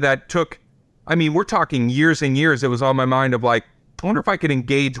idea that took, we're talking years and years. It was on my mind of like, I wonder if I could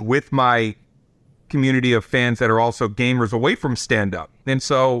engage with my community of fans that are also gamers away from stand-up. And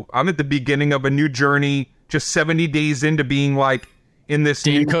so I'm at the beginning of a new journey, just 70 days into being like in this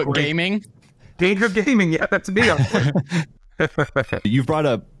Dane Cook Gaming. Dane Cook Gaming, yeah, that's me. You've brought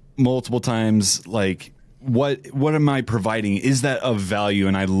up multiple times, like, what am I providing? Is that of value?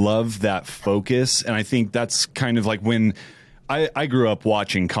 And I love that focus. And I think that's kind of like when I grew up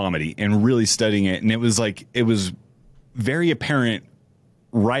watching comedy and really studying it, and it was very apparent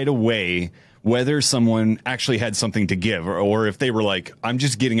right away whether someone actually had something to give, or if they were like, I'm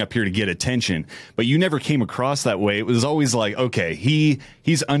just getting up here to get attention. But you never came across that way. It was always like, okay,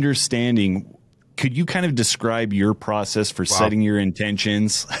 he's understanding. Could you kind of describe your process for setting your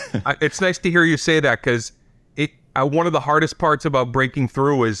intentions? It's nice to hear you say that, because one of the hardest parts about breaking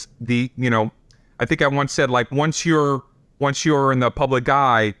through is I think I once said, like, once you're in the public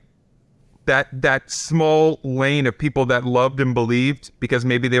eye, that small lane of people that loved and believed because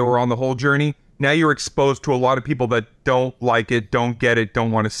maybe they were on the whole journey, now you're exposed to a lot of people that don't like it, don't get it,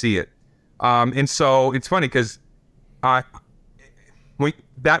 don't want to see it. And so it's funny because that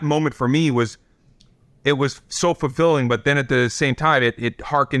moment for me was so fulfilling, but then at the same time, it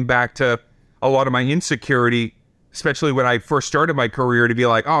harkened back to a lot of my insecurity, especially when I first started my career, to be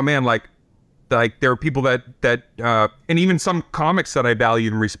like, oh man, like there are people that and even some comics that I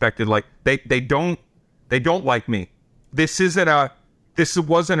valued and respected, like they don't like me. This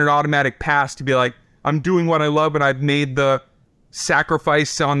wasn't an automatic pass to be like, I'm doing what I love and I've made the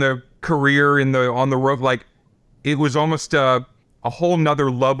sacrifice on the career on the road. Like, it was almost a whole nother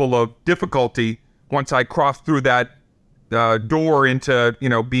level of difficulty once I crossed through that door into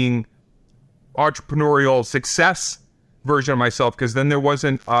being entrepreneurial success version of myself, because then there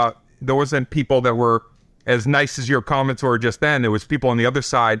wasn't people that were as nice as your comments were just then. There was people on the other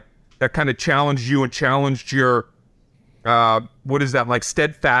side that kind of challenged you and challenged your what is that, like,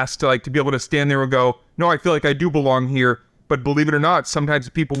 steadfast, to be able to stand there and go, no, I feel like I do belong here. But believe it or not, sometimes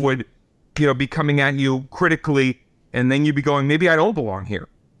people would be coming at you critically, and then you'd be going, maybe I don't belong here.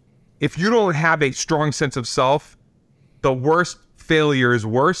 If you don't have a strong sense of self, the worst failure is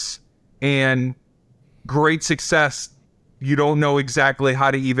worse, and great success, you don't know exactly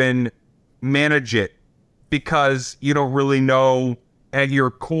how to even manage it, because you don't really know at your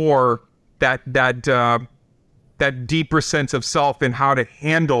core that deeper sense of self and how to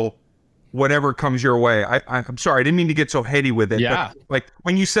handle whatever comes your way. I'm sorry, I didn't mean to get so heady with it. Yeah. But, like,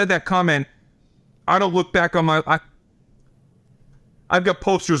 when you said that comment, I don't look back on I've got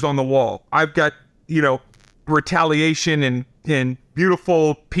posters on the wall. I've got, retaliation and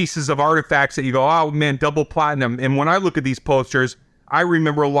beautiful pieces of artifacts that you go, oh man, double platinum. And when I look at these posters, I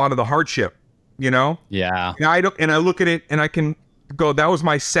remember a lot of the hardship, Yeah. And I look at it and I can go, that was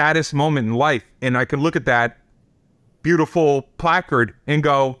my saddest moment in life. And I can look at that beautiful placard and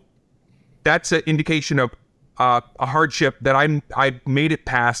go, that's an indication of a hardship that I made it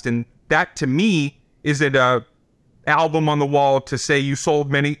past. And that, to me, isn't a album on the wall to say you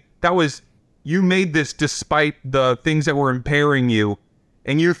sold many. That was, you made this despite the things that were impairing you,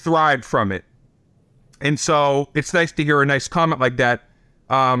 and you thrived from it. And so it's nice to hear a nice comment like that.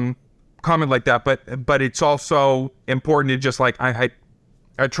 But it's also important to just, like, I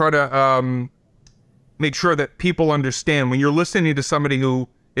try to make sure that people understand when you're listening to somebody who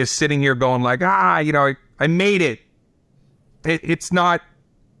is sitting here going like, I made it. It's not,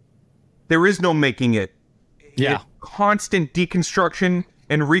 there is no making it. Yeah. It's constant deconstruction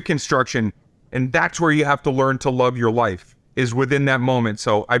and reconstruction. And that's where you have to learn to love your life, is within that moment.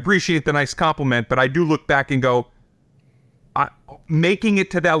 So I appreciate the nice compliment, but I do look back and go, making it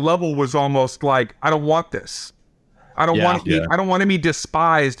to that level was almost like, I don't want this. I don't want to be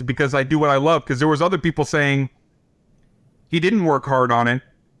despised because I do what I love. Because there was other people saying he didn't work hard on it.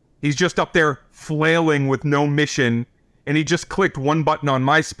 He's just up there flailing with no mission, and he just clicked one button on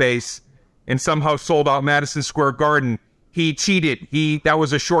MySpace and somehow sold out Madison Square Garden. He cheated. That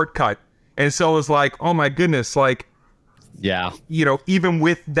was a shortcut. And so it was like, oh my goodness, like, yeah, even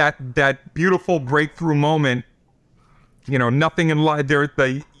with that beautiful breakthrough moment, nothing in life,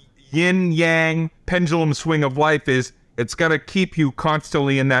 the yin yang pendulum swing of life is It's got to keep you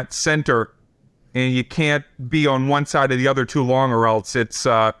constantly in that center, and you can't be on one side or the other too long, or else it's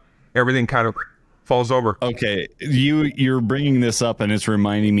everything kind of falls over. Okay, you're bringing this up, and it's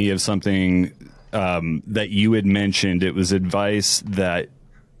reminding me of something that you had mentioned. It was advice that,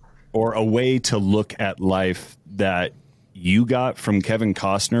 or a way to look at life that you got from Kevin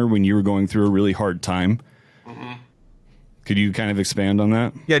Costner when you were going through a really hard time. Mm-hmm. Could you kind of expand on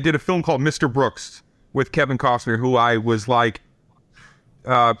that? Yeah, I did a film called Mr. Brooks with Kevin Costner, who I was like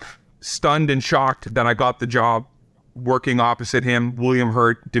stunned and shocked that I got the job working opposite him, William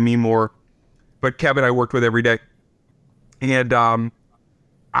Hurt, Demi Moore. But Kevin I worked with every day. And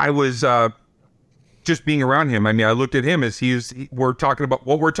I was just being around him. I mean, I looked at him as we're talking about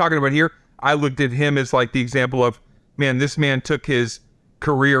what we're talking about here. I looked at him as like the example of, man, this man took his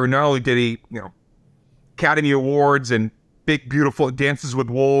career, and not only did he, Academy Awards and big, beautiful Dances with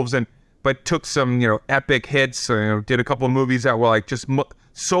Wolves, but took some, epic hits, did a couple of movies that were like just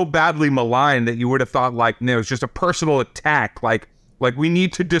so badly maligned that you would have thought like, it was just a personal attack. Like we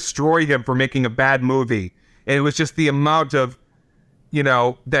need to destroy him for making a bad movie. And it was just the amount of,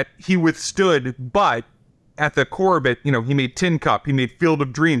 that he withstood, but at the core of it, he made Tin Cup, he made Field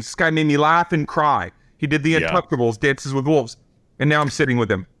of Dreams. This guy made me laugh and cry. He did The Untouchables, Dances with Wolves. And now I'm sitting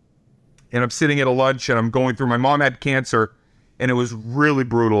with him. And I'm sitting at a lunch, and I'm going through, my mom had cancer, and it was really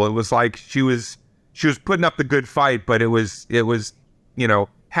brutal. It was like she was putting up the good fight, but it was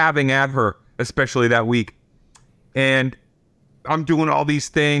having at her, especially that week. And I'm doing all these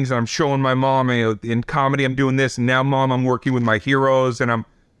things, and I'm showing my mom, in comedy, I'm doing this, and now, Mom, I'm working with my heroes, and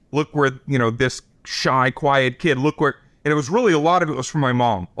look where, this shy, quiet kid, and it was really, a lot of it was from my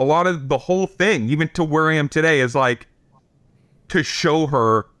mom. A lot of the whole thing, even to where I am today, is like to show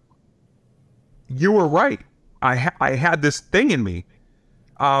her, you were right. I had this thing in me.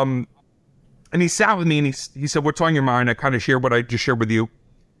 And he sat with me, and he said, what's on your mind? I kind of shared what I just shared with you.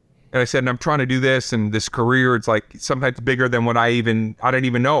 And I said, and I'm trying to do this, and this career, it's like sometimes bigger than what I didn't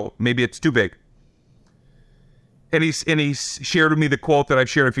even know. Maybe it's too big. And he shared with me the quote that I've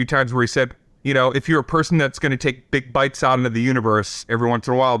shared a few times, where he said, if you're a person that's going to take big bites out into the universe, every once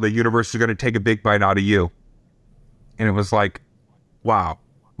in a while, the universe is going to take a big bite out of you. And it was like, wow.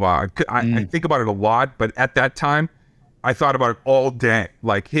 I think about it a lot, but at that time, I thought about it all day.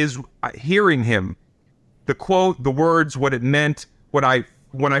 Like hearing him, the quote, the words, what it meant, when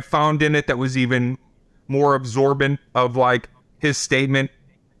I found in it that was even more absorbent of like his statement.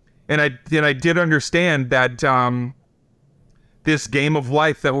 And I did understand that this game of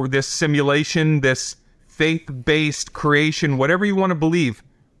life, this simulation, this faith-based creation, whatever you want to believe,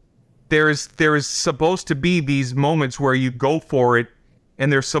 there is supposed to be these moments where you go for it,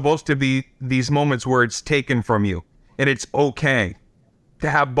 and there's supposed to be these moments where it's taken from you. And it's okay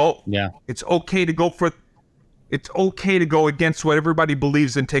to have both. Yeah. It's okay to go against what everybody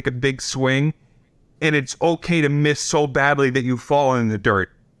believes and take a big swing. And it's okay to miss so badly that you fall in the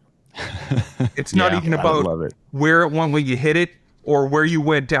dirt. It's not even about where it went when you hit it, or where you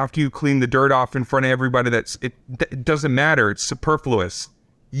went after you cleaned the dirt off in front of everybody. It doesn't matter. It's superfluous.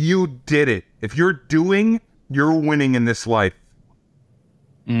 You did it. If you're winning in this life.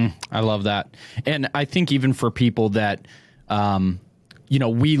 I love that. And I think even for people that,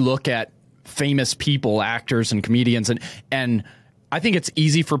 we look at famous people, actors and comedians, and I think it's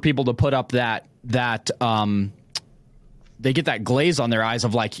easy for people to put up that they get that glaze on their eyes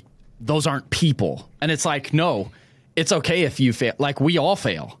of like, those aren't people. And it's like, no, it's okay if you fail. Like, we all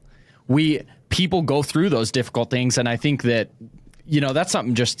fail. People go through those difficult things. And I think that, that's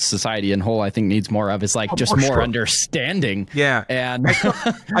something just society in whole, I think, needs more of. It's like just more understanding. Yeah. And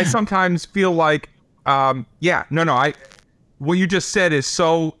I sometimes feel like, what you just said it's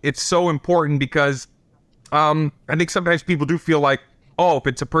so important, because I think sometimes people do feel like, if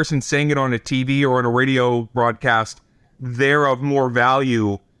it's a person saying it on a TV or on a radio broadcast, they're of more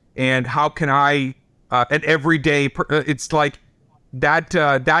value. And how can I, an everyday, it's like that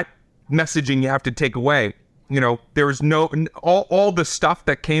messaging you have to take away. There was all the stuff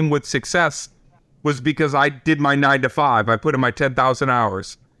that came with success was because I did my 9 to 5. I put in my 10,000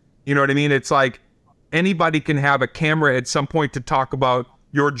 hours. You know what I mean? It's like anybody can have a camera at some point to talk about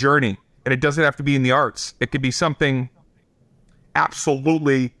your journey, and it doesn't have to be in the arts. It could be something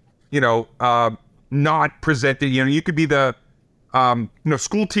absolutely, not presented. You could be the,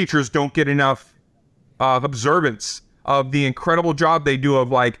 school teachers don't get enough observance of the incredible job they do of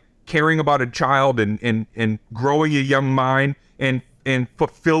like caring about a child and growing a young mind and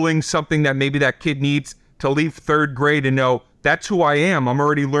fulfilling something that maybe that kid needs to leave 3rd grade and know, that's who I am. I'm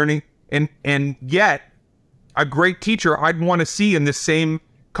already learning. And yet a great teacher I'd want to see in this same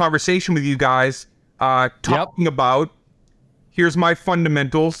conversation with you guys, talking about here's my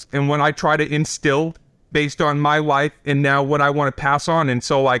fundamentals and what I try to instill based on my life and now what I want to pass on. And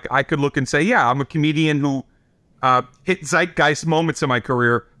so like I could look and say, yeah, I'm a comedian who hit zeitgeist moments in my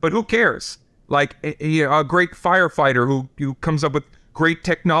career, but who cares? Like a great firefighter who comes up with great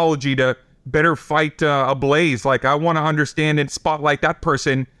technology to better fight a blaze. Like I want to understand and spotlight that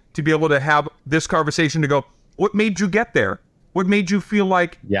person to be able to have this conversation to go, what made you get there? What made you feel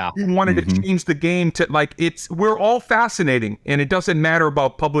like you wanted to change the game to like, we're all fascinating and it doesn't matter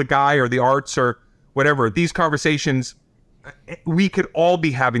about public eye or the arts or whatever. These conversations, we could all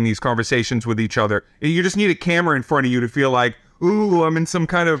be having these conversations with each other. You just need a camera in front of you to feel like, ooh, I'm in some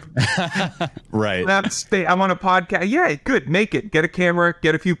kind of right. I'm on a podcast. Yeah, good. Make it. Get a camera,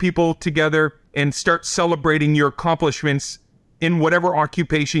 get a few people together and start celebrating your accomplishments in whatever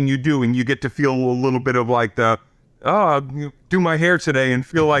occupation you do. And you get to feel a little bit of like do my hair today and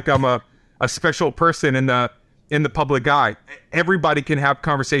feel like I'm a special person in the public eye. Everybody can have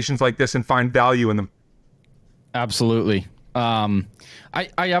conversations like this and find value in them. Absolutely. I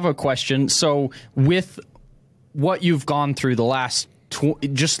have a question. So with what you've gone through the last,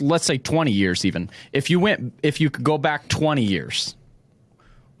 just let's say 20 years, even if you could go back 20 years,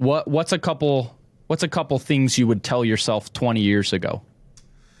 what's a couple things you would tell yourself 20 years ago?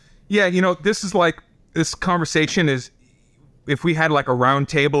 Yeah. This conversation is, if we had like a round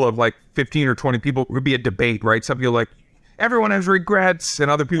table of like 15 or 20 people, it would be a debate, right? Some people like, everyone has regrets,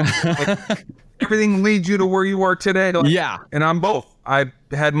 and other people like, everything leads you to where you are today. Like, yeah. And I'm both. I've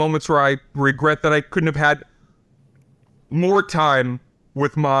had moments where I regret that I couldn't have had more time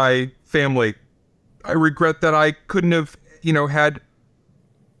with my family. I regret that I couldn't have, had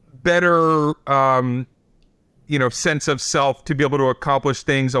better, sense of self to be able to accomplish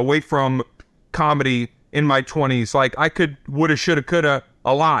things away from comedy in my 20s. Like I could, woulda, shoulda, coulda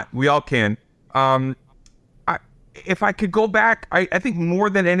a lot. We all can. If I could go back, I think more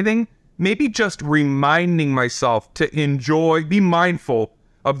than anything, maybe just reminding myself to be mindful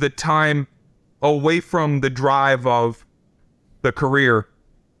of the time away from the drive of the career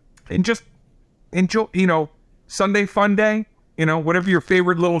and just enjoy, Sunday fun day, whatever your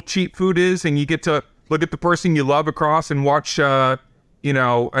favorite little cheap food is, and you get to look at the person you love across and watch, an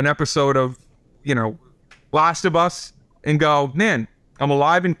episode of, Last of Us and go, man, I'm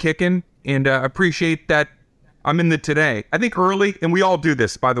alive and kicking and appreciate that I'm in the today. I think early, and we all do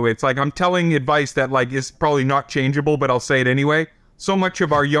this, by the way, it's like I'm telling advice that like is probably not changeable, but I'll say it anyway. So much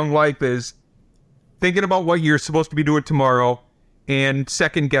of our young life is thinking about what you're supposed to be doing tomorrow and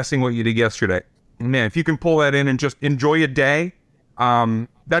second guessing what you did yesterday. And man, if you can pull that in and just enjoy a day,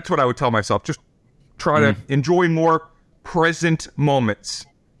 that's what I would tell myself. Just try to enjoy more present moments.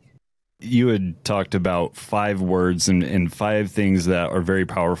 You had talked about 5 words and 5 things that are very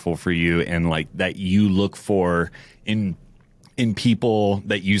powerful for you and like that you look for in people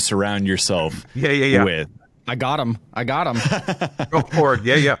that you surround yourself with. I got them. Go for it.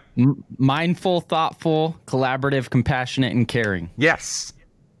 Yeah. Mindful, thoughtful, collaborative, compassionate, and caring. Yes.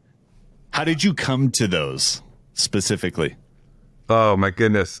 How did you come to those specifically? Oh my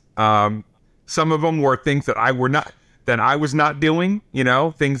goodness. Some of them were things that I was not doing,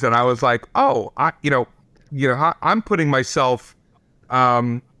 things that I was like, I'm putting myself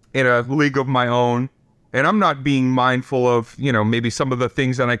in a league of my own, and I'm not being mindful of, maybe some of the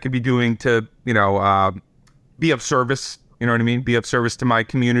things that I could be doing to, be of service, you know what I mean? Be of service to my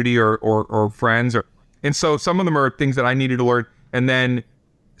community or friends. And so some of them are things that I needed to learn. And then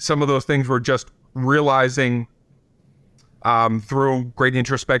some of those things were just realizing through great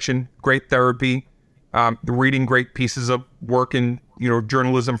introspection, great therapy, reading great pieces of work in,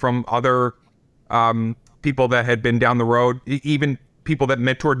 journalism from other people that had been down the road, even people that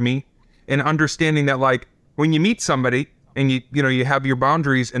mentored me, and understanding that like when you meet somebody and you have your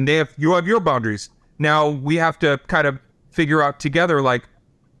boundaries and you have your boundaries. Now we have to kind of figure out together, like,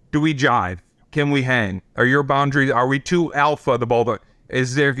 do we jive? Can we hang? Are your boundaries, are we too alpha the ball?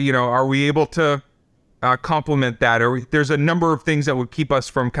 Is there, are we able to complement that? Or there's a number of things that would keep us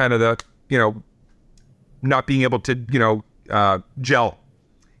from kind of the, not being able to, gel.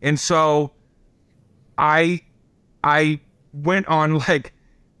 And so I went on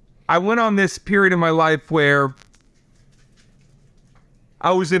this period in my life where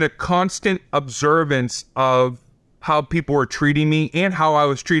I was in a constant observance of how people were treating me and how I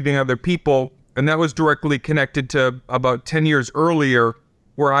was treating other people. And that was directly connected to about 10 years earlier,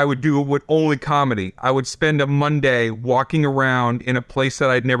 where I would do only comedy. I would spend a Monday walking around in a place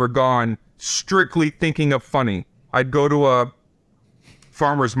that I'd never gone, strictly thinking of funny. I'd go to a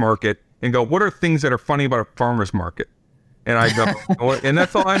farmer's market and go, what are things that are funny about a farmer's market? And I go, and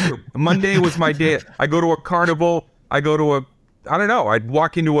that's all I do. Monday was my day. I go to a carnival. I go to a I don't know, I'd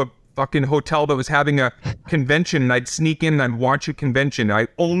walk into a fucking hotel that was having a convention, and I'd sneak in and I'd watch a convention. I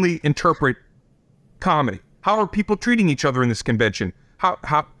only interpret comedy. How are people treating each other in this convention? How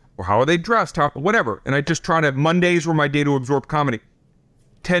are they dressed? Whatever. And I just try to, Mondays were my day to absorb comedy.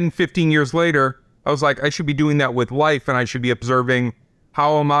 10, 15 years later, I was like, I should be doing that with life, and I should be observing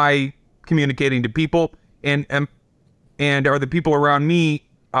how am I communicating to people, and are the people around me,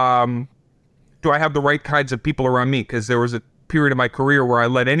 do I have the right kinds of people around me? Because there was a period of my career where I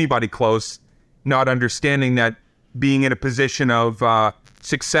let anybody close, not understanding that being in a position of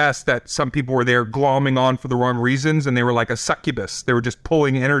success, that some people were there glomming on for the wrong reasons, and they were like a succubus. They were just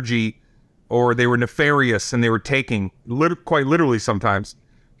pulling energy, or they were nefarious and they were taking, quite literally sometimes.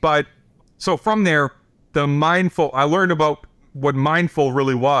 But so from there, I learned about what mindful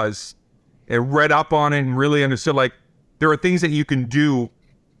really was, and read up on it and really understood, like, there are things that you can do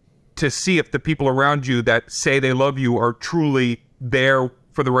to see if the people around you that say they love you are truly there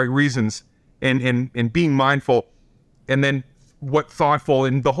for the right reasons, and being mindful. And then what thoughtful,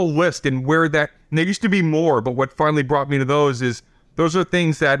 and the whole list, and where that, and there used to be more, but what finally brought me to those are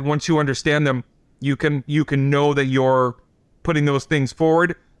things that once you understand them, you can know that you're putting those things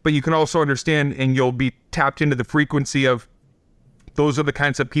forward, but you can also understand, and you'll be tapped into the frequency of those are the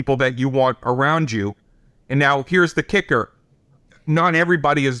kinds of people that you want around you. And now here's the kicker. Not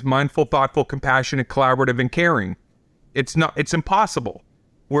everybody is mindful, thoughtful, compassionate, collaborative, and caring. It's impossible.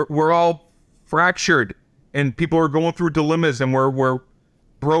 We're all fractured, and people are going through dilemmas, and we're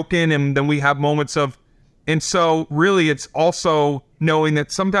broken, and then we have moments of, and so really it's also knowing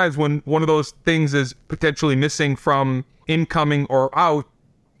that sometimes when one of those things is potentially missing from incoming or out,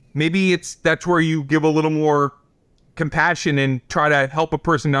 maybe that's where you give a little more compassion and try to help a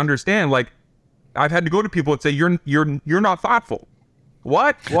person to understand. Like, I've had to go to people and say, you're not thoughtful.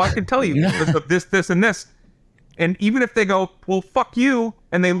 What? Well, I can tell you this, and this. And even if they go, well, fuck you,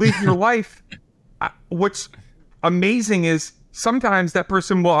 and they leave your life, what's amazing is sometimes that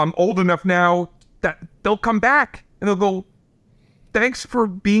person, well, I'm old enough now that they'll come back and they'll go, thanks for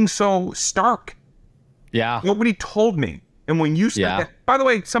being so stark. Yeah. Nobody told me. And when you said that, by the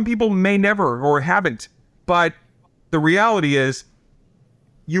way, some people may never or haven't, but the reality is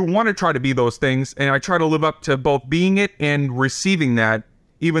you want to try to be those things. And I try to live up to both being it and receiving that,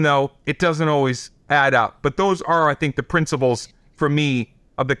 even though it doesn't always add up. But those are, I think, the principles for me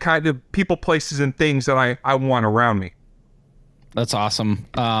of the kind of people, places, and things that I want around me. That's awesome.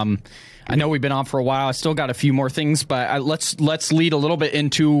 I know we've been on for a while. I still got a few more things, but let's lead a little bit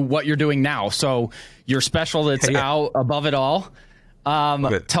into what you're doing now. So your special that's out, Above It All. Can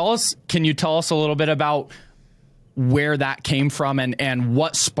you tell us a little bit about where that came from, and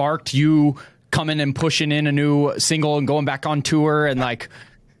what sparked you coming and pushing in a new single and going back on tour, and like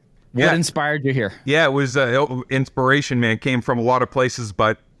what inspired you here? Yeah, it was inspiration, man. It came from a lot of places,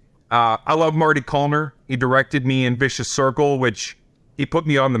 but I love Marty Callner. He directed me in Vicious Circle, which he put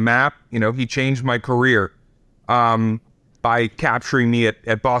me on the map. You know, he changed my career by capturing me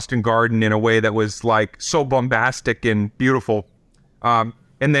at Boston Garden in a way that was like so bombastic and beautiful. And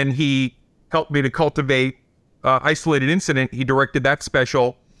then he helped me to cultivate Isolated Incident. He directed that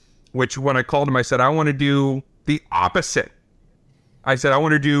special, which when I called him, I said, I want to do the opposite. I said, I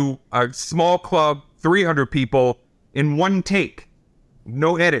want to do a small club, 300 people in one take,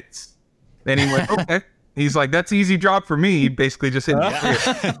 no edits. And he went, okay. He's like, that's an easy job for me. He basically just said,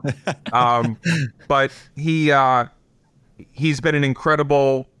 but he's been an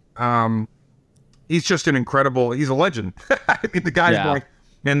incredible, he's just an incredible, he's a legend. I mean, the guy's going,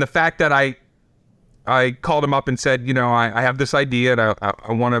 and the fact that I called him up and said, you know, I have this idea, and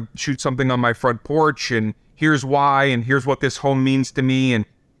I want to shoot something on my front porch, and here's why, and here's what this home means to me, and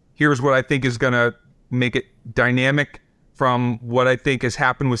here's what I think is going to make it dynamic from what I think has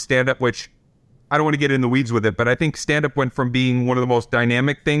happened with stand-up, which I don't want to get in the weeds with it, but I think stand-up went from being one of the most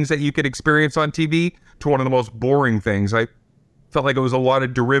dynamic things that you could experience on TV to one of the most boring things. I felt like it was a lot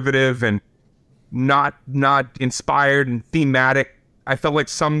of derivative and not inspired and thematic. I felt like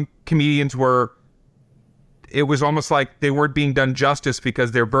some comedians it was almost like they weren't being done justice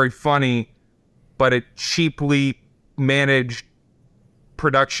because they're very funny, but a cheaply managed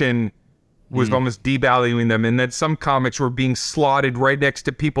production was almost devaluing them. And then some comics were being slotted right next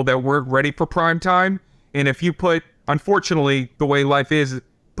to people that weren't ready for prime time. And if you unfortunately, the way life is,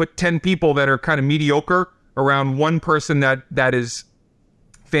 put 10 people that are kind of mediocre around one person that is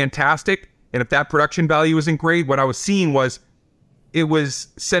fantastic, and if that production value isn't great, what I was seeing was it was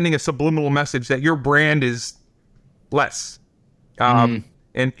sending a subliminal message that your brand is less. And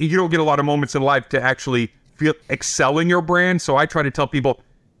you don't get a lot of moments in life to actually excel in your brand. So I try to tell people,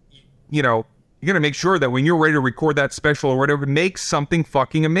 you know, You got to make sure that when you're ready to record that special or whatever, make something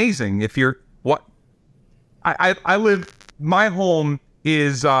fucking amazing. If you're I live, my home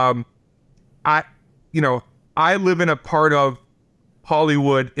is I live in a part of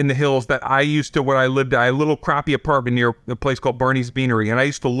Hollywood in the hills that I used to, when I lived, I had a little crappy apartment near a place called Barney's Beanery, and I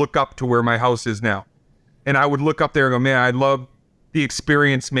used to look up to where my house is now. And I would look up there and go, man, I'd love the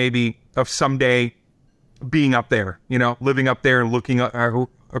experience maybe of someday being up there, living up there and looking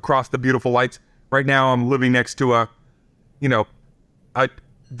across the beautiful lights. Right now I'm living next to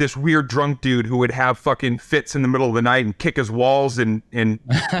this weird drunk dude who would have fucking fits in the middle of the night and kick his walls, and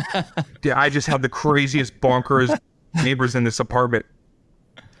I just have the craziest bonkers neighbors in this apartment.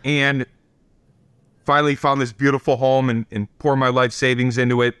 And finally found this beautiful home and poured my life savings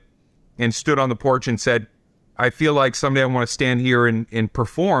into it, and stood on the porch and said, I feel like someday I want to stand here and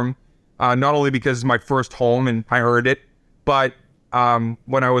perform, not only because it's my first home and I heard it, but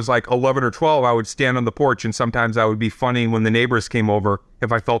when I was like 11 or 12, I would stand on the porch, and sometimes I would be funny when the neighbors came over.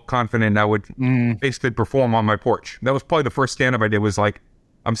 If I felt confident, I would basically perform on my porch. That was probably the first stand-up I did, was like,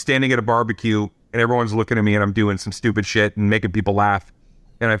 I'm standing at a barbecue and everyone's looking at me and I'm doing some stupid shit and making people laugh.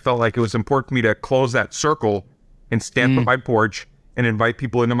 And I felt like it was important to me to close that circle and stand on my porch and invite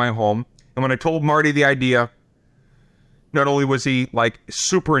people into my home. And when I told Marty the idea, not only was he like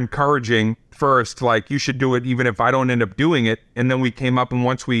super encouraging first, like, you should do it even if I don't end up doing it. And then we came up, and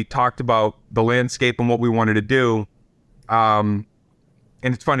once we talked about the landscape and what we wanted to do, and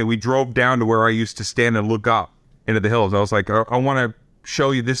it's funny, we drove down to where I used to stand and look up into the hills. I was like, I want to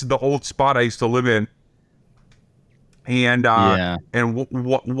show you, this is the old spot I used to live in. And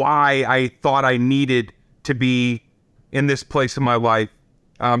why I thought I needed to be in this place in my life.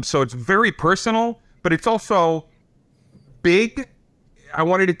 So it's very personal, but it's also big. I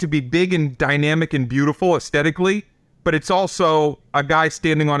wanted it to be big and dynamic and beautiful aesthetically, but it's also a guy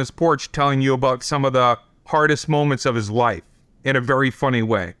standing on his porch telling you about some of the hardest moments of his life in a very funny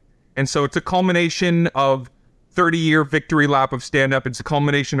way. And so it's a culmination of 30-year victory lap of stand-up. It's a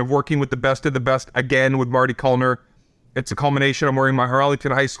culmination of working with the best of the best, again, with Marty Kullner. It's a culmination of wearing my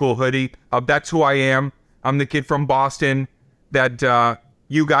Arlington High School hoodie. That's who I am. I'm the kid from Boston that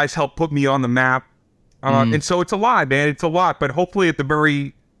you guys helped put me on the map. And so it's a lot, man. It's a lot. But hopefully at the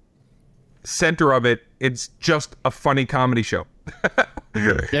very center of it, it's just a funny comedy show.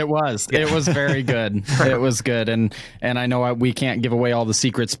 It was very good. It was good. And I know we can't give away all the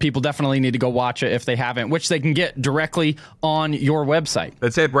secrets. People definitely need to go watch it if they haven't, which they can get directly on your website.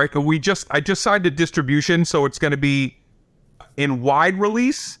 That's it, right? I just signed a distribution, so it's going to be in wide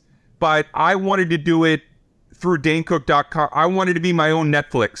release, but I wanted to do it through DaneCook.com. I wanted to be my own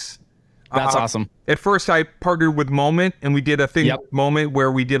Netflix. That's awesome. At first, I partnered with Moment, and we did a thing with Moment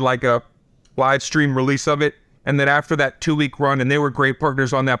where we did like a live stream release of it. And then after that 2-week run, and they were great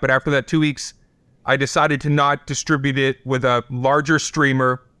partners on that, but after that 2 weeks, I decided to not distribute it with a larger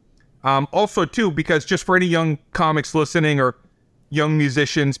streamer. Also, too, because just for any young comics listening or young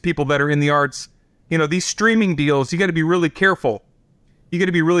musicians, people that are in the arts, these streaming deals, you got to be really careful. You got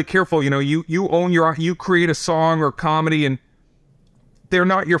to be really careful. You own you create a song or comedy, and they're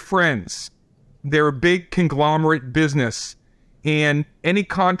not your friends. They're a big conglomerate business. And any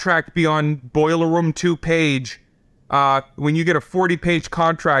contract beyond Boiler Room 2 page, when you get a 40-page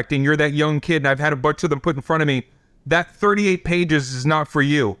contract and you're that young kid, and I've had a bunch of them put in front of me, that 38 pages is not for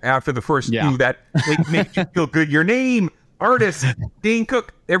you after the first two that make you feel good. Your name, artist, Dane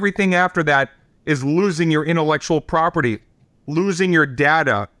Cook, everything after that is losing your intellectual property, losing your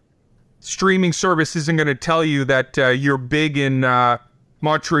data. Streaming service isn't going to tell you that you're big in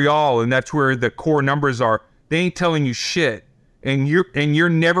Montreal and that's where the core numbers are. They ain't telling you shit. And you're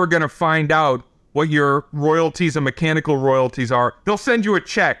never going to find out what your royalties and mechanical royalties are. They'll send you a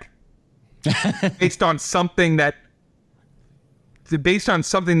check based on something that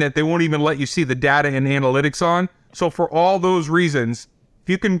they won't even let you see the data and analytics on. So for all those reasons, if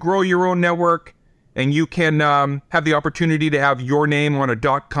you can grow your own network and you can have the opportunity to have your name on a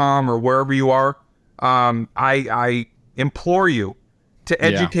 .com or wherever you are, I implore you to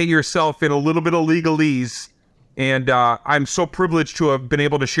educate yourself in a little bit of legalese. And I'm so privileged to have been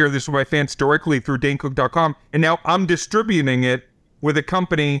able to share this with my fans directly through DaneCook.com. And now I'm distributing it with a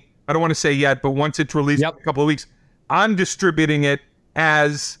company. I don't want to say yet, but once it's released in a couple of weeks, I'm distributing it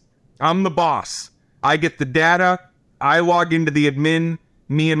as I'm the boss. I get the data. I log into the admin.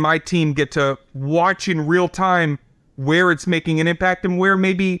 Me and my team get to watch in real time where it's making an impact and where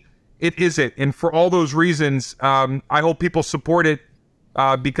maybe it isn't. And for all those reasons, I hope people support it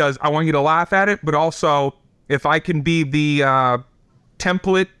because I want you to laugh at it, but also if I can be the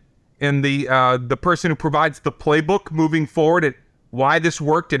template and the person who provides the playbook moving forward at why this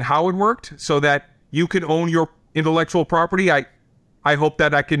worked and how it worked so that you could own your intellectual property. I hope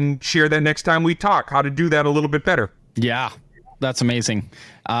that I can share that next time we talk, how to do that a little bit better. Yeah, that's amazing.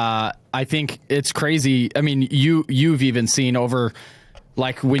 I think it's crazy. I mean, you've even seen over,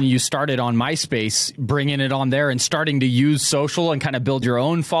 like when you started on MySpace, bringing it on there and starting to use social and kind of build your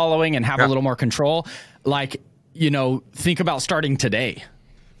own following and have a little more control. Like, think about starting today.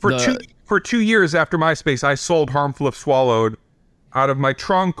 For 2 years after MySpace, I sold Harmful If Swallowed out of my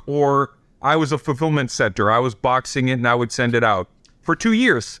trunk, or I was a fulfillment center. I was boxing it and I would send it out. For 2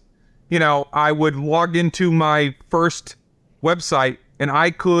 years, I would log into my first website and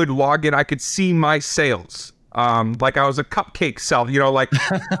I could log in. I could see my sales. Like I was a cupcake seller, like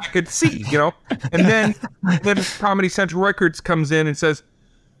I could see, and then Comedy Central Records comes in and says,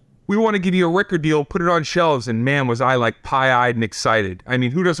 we want to give you a record deal, put it on shelves. And man, was I like pie-eyed and excited. I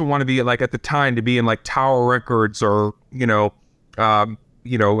mean, who doesn't want to be like at the time to be in like Tower Records or,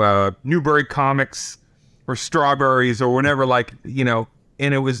 Newbury Comics or Strawberries or whatever,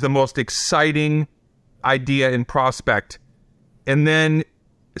 and it was the most exciting idea and prospect. And then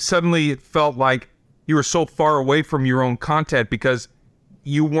suddenly it felt like you were so far away from your own content because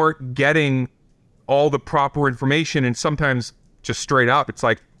you weren't getting all the proper information. And sometimes just straight up, it's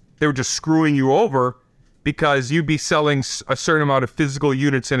like they were just screwing you over because you'd be selling a certain amount of physical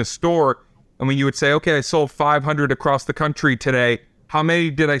units in a store. And when you would say, okay, I sold 500 across the country today, how many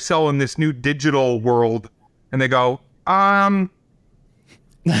did I sell in this new digital world? And they go,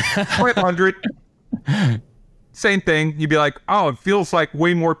 500. Same thing. You'd be like, oh, it feels like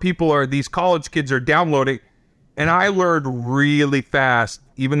way more people these college kids are downloading. And I learned really fast,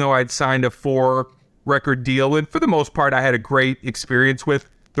 even though I'd signed a 4-record deal. And for the most part, I had a great experience with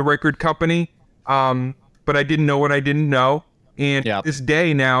the record company. But I didn't know what I didn't know. And this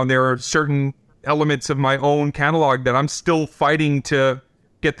day now, there are certain elements of my own catalog that I'm still fighting to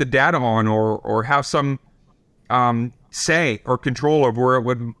get the data on or have some say or control of where it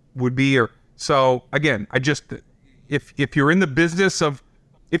would be. So again, if you're in the business of,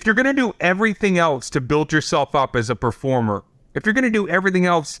 if you're going to do everything else to build yourself up as a performer, if you're going to do everything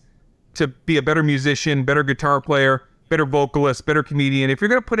else to be a better musician, better guitar player, better vocalist, better comedian, if you're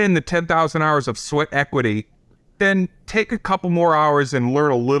going to put in the 10,000 hours of sweat equity, then take a couple more hours and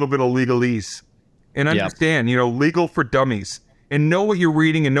learn a little bit of legalese and understand, legal for dummies, and know what you're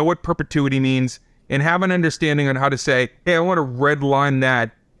reading and know what perpetuity means and have an understanding on how to say, hey, I want to redline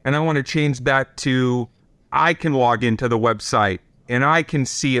that. And I want to change that to, I can log into the website and I can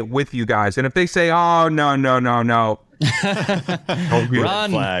see it with you guys. And if they say, oh, no. Run.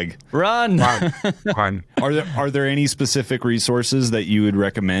 Flag. Run. Run. Are there any specific resources that you would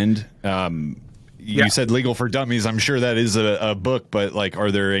recommend? You said Legal for Dummies. I'm sure that is a book, but like, are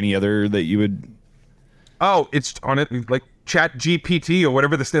there any other that you would? Oh, it's on it. Like Chat GPT or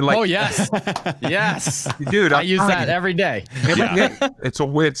whatever this thing. Like, oh yes, yes, dude, I use that every day. It's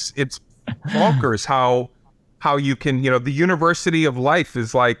bonkers how you can, the University of Life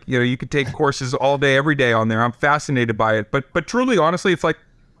is like, you could take courses all day, every day on there. I'm fascinated by it, but truly, honestly, it's like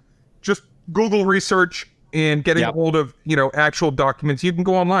just Google research and getting a hold of actual documents. You can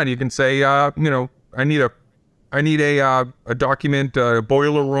go online. You can say, I need a document, a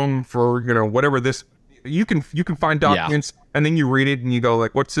boiler room for whatever this. You can find documents and then you read it and you go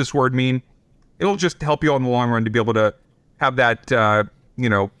like, what's this word mean? It'll just help you in the long run to be able to have that,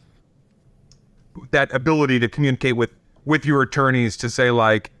 that ability to communicate with your attorneys to say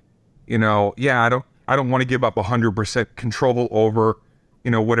like, I don't want to give up 100% control over,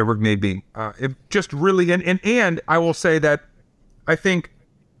 whatever it may be. It just really, and I will say that I think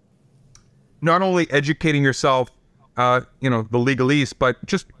not only educating yourself, the legalese, but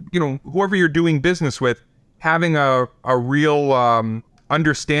just, whoever you're doing business with, having a real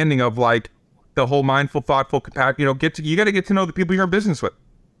understanding of like the whole mindful, thoughtful capacity, you got to get to know the people you're in business with.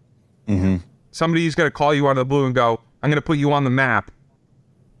 Mm-hmm. Somebody's got to call you out of the blue and go, I'm going to put you on the map.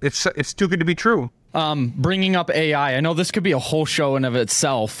 It's too good to be true. Bringing up AI, I know this could be a whole show in of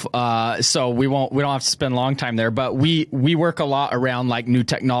itself, so we don't have to spend a long time there, but we work a lot around like new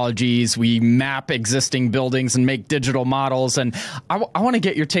technologies. We map existing buildings and make digital models, and I want to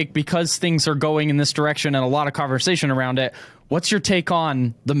get your take because things are going in this direction and a lot of conversation around it. What's your take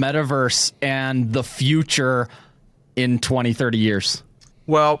on the metaverse and the future in 20, 30 years?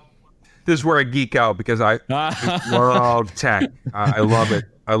 Well, this is where I geek out because I love tech. I love it.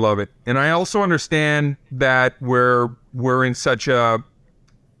 I love it. And I also understand that we're in such a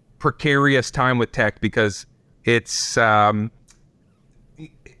precarious time with tech because it's, it's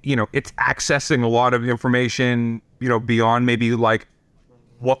accessing a lot of information, beyond maybe like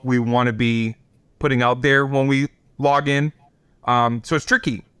what we want to be putting out there when we log in. So it's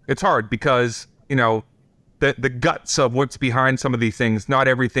tricky. It's hard because, the guts of what's behind some of these things, not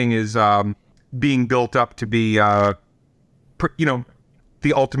everything is being built up to be, the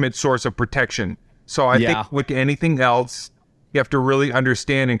ultimate source of protection. So I think with anything else, you have to really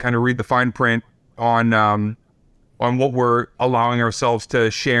understand and kind of read the fine print on what we're allowing ourselves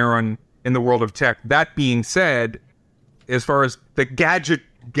to share in the world of tech. That being said, as far as the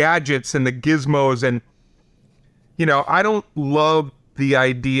gadgets and the gizmos, and I don't love the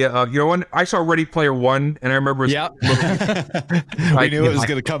idea of when I saw Ready Player One, and I remember we knew it was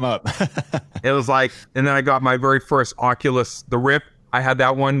going to come up. It was like, and then I got my very first Oculus, the Rift. I had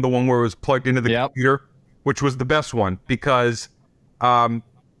that one, the one where it was plugged into the computer, which was the best one because I'd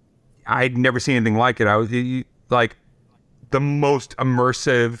never seen anything like it. I was like the most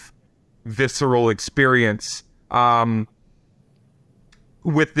immersive, visceral experience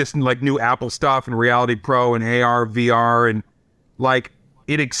with this like new Apple stuff and Reality Pro and AR, VR, and like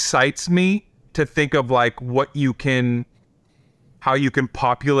it excites me to think of like how you can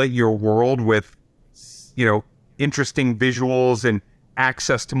populate your world with interesting visuals and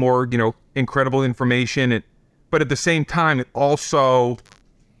access to more incredible information. But at the same time, it also,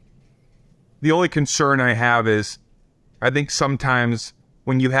 the only concern I have is I think sometimes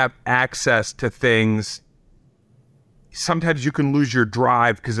when you have access to things, sometimes you can lose your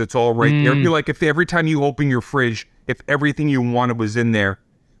drive because it's all right there. You're like, if every time you open your fridge, if everything you wanted was in there,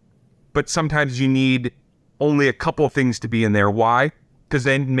 but sometimes you need only a couple of things to be in there. Why? Because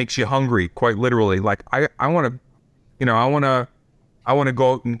then it makes you hungry, quite literally. Like I want to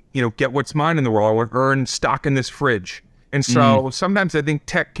go out and get what's mine in the world. I want to earn stock in this fridge. And so sometimes I think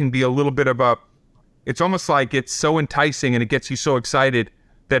tech can be a little bit of it's almost like it's so enticing and it gets you so excited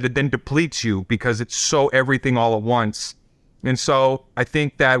that it then depletes you because it's so everything all at once. And so I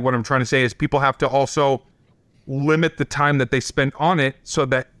think that what I'm trying to say is people have to also limit the time that they spend on it so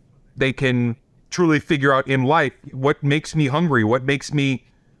that they can truly figure out in life what makes me hungry, what makes me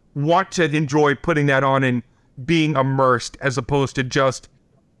want to enjoy putting that on and being immersed, as opposed to just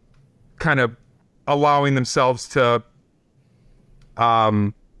kind of allowing themselves to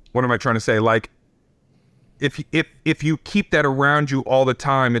what am I trying to say? Like if you keep that around you all the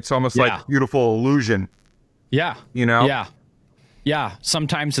time, it's almost like a beautiful illusion. Yeah. Yeah.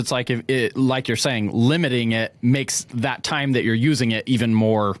 Sometimes it's like like you're saying, limiting it makes that time that you're using it even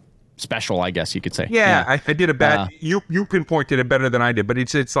more special, I guess you could say. Yeah. I did a bad. You pinpointed it better than I did, but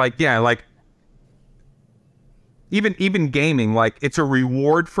it's like like even gaming, like it's a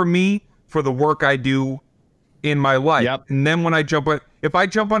reward for me for the work I do in my life. Yep. And then when if I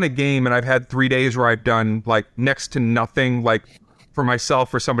jump on a game and I've had 3 days where I've done like next to nothing, like for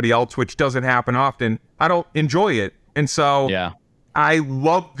myself or somebody else, which doesn't happen often, I don't enjoy it. And so I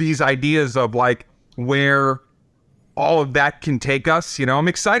love these ideas of like where all of that can take us. I'm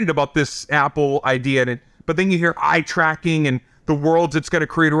excited about this Apple idea, but then you hear eye tracking and the worlds it's going to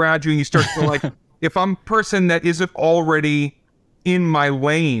create around you, and you start to like, if I'm a person that isn't already in my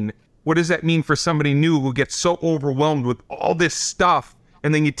lane, what does that mean for somebody new who gets so overwhelmed with all this stuff?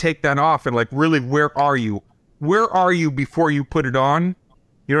 And then you take that off and like, really, where are you? Where are you before you put it on?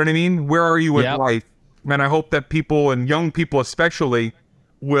 You know what I mean? Where are you in life? And I hope that people, and young people especially,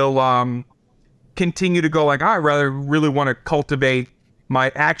 will continue to go like, I really want to cultivate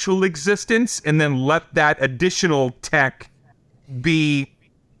my actual existence, and then let that additional tech be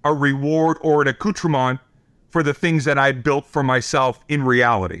a reward or an accoutrement for the things that I built for myself in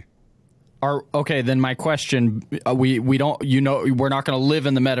reality. Okay, then my question, we don't, we're not going to live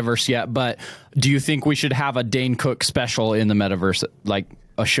in the metaverse yet, but do you think we should have a Dane Cook special in the metaverse, like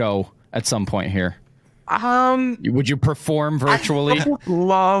a show at some point here? Would you perform virtually? I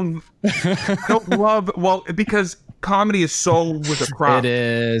don't love, well, because comedy is so with a crowd. It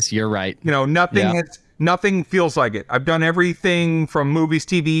is, you're right. Nothing feels like it. I've done everything from movies,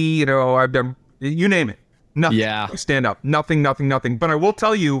 TV, I've done, you name it. Nothing. Stand up. Nothing. But I will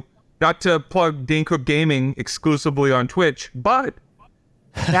tell you, not to plug Dane Cook Gaming exclusively on Twitch, but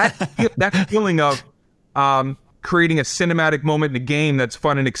that feeling of creating a cinematic moment in a game that's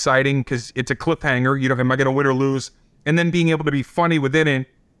fun and exciting because it's a cliffhanger, am I going to win or lose? And then being able to be funny within it.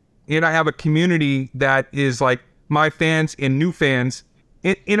 And I have a community that is like my fans and new fans.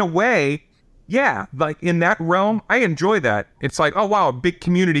 In a way, like in that realm, I enjoy that. It's like, oh wow, a big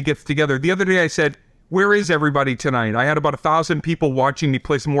community gets together. The other day I said, where is everybody tonight? I had about 1,000 people watching me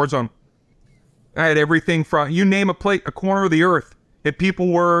play some Warzone. I had everything from, you name a corner of the earth, and people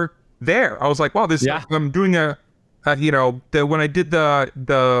were there. I was like, wow, I'm doing when I did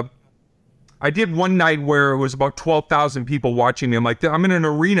I did one night where it was about 12,000 people watching me. I'm like, I'm in an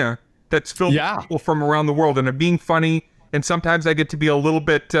arena that's filled with people from around the world, and I'm being funny and sometimes I get to be a little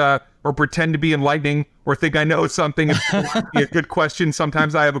bit or pretend to be enlightening or think I know something. It's a good question.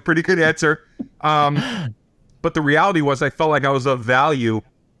 Sometimes I have a pretty good answer. But the reality was I felt like I was of value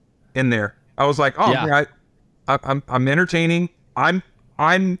in there. I was like, oh, yeah. I'm entertaining.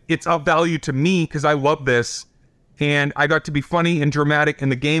 It's of value to me because I love this. And I got to be funny and dramatic,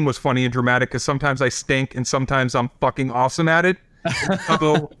 and the game was funny and dramatic because sometimes I stink and sometimes I'm fucking awesome at it.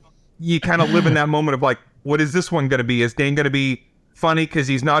 So you kind of live in that moment of like, what is this one going to be? Is Dane going to be funny because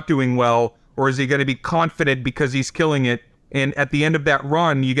he's not doing well, or is he going to be confident because he's killing it? And at the end of that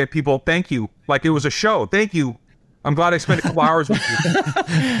run, you get people, thank you. Like it was a show. Thank you. I'm glad I spent a couple hours with you.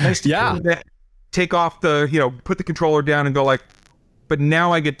 Nice to take off put the controller down and go like, but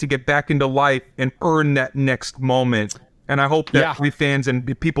now I get to get back into life and earn that next moment. And I hope that we fans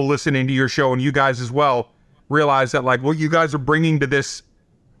and people listening to your show and you guys as well realize that like, what you guys are bringing to this,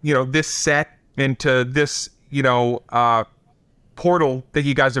 this set and to this, portal that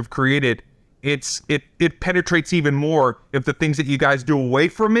you guys have created, it penetrates even more if the things that you guys do away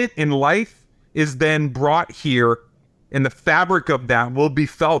from it in life is then brought here, and the fabric of that will be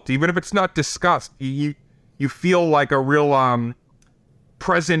felt, even if it's not discussed. You feel like a real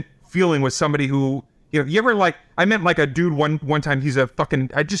present feeling with somebody who, you ever like, I met like a dude one time, he's a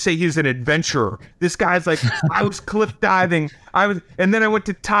fucking, I just say he's an adventurer. This guy's like, I was cliff diving, and then I went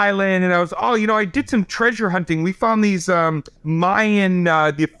to Thailand and I was, I did some treasure hunting. We found these Mayan,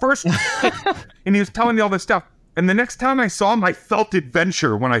 the first, and he was telling me all this stuff. And the next time I saw him, I felt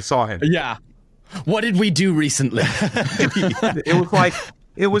adventure when I saw him. Yeah. What did we do recently? It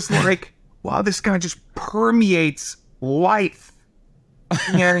was like, wow, this guy just permeates life.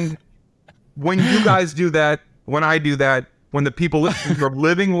 And when you guys do that, when I do that, when the people are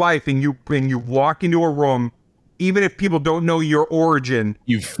living life and you walk into a room, even if people don't know your origin,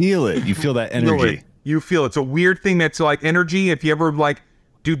 you feel it. You feel that energy. You feel it. It's a weird thing that's like energy. If you ever like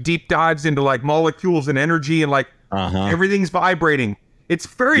do deep dives into like molecules and energy and like everything's vibrating. It's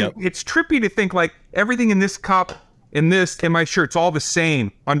it's trippy to think like everything in this cup, in my shirt, it's all the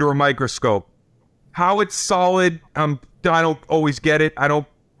same under a microscope. How it's solid, I don't always get it.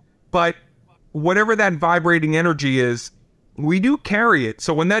 But whatever that vibrating energy is, we do carry it.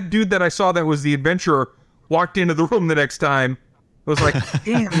 So when that dude that I saw that was the adventurer walked into the room the next time, it was like,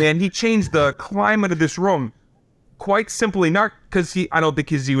 damn, man, he changed the climate of this room. Quite simply, not because I don't think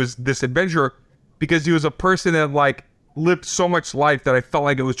he was this adventurer, because he was a person that like lived so much life that I felt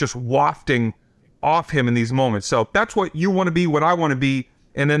like it was just wafting off him in these moments. So that's what you want to be, what I want to be,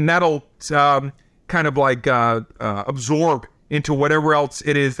 and then that'll kind of like absorb into whatever else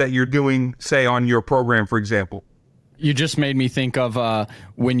it is that you're doing, say, on your program, for example. You just made me think of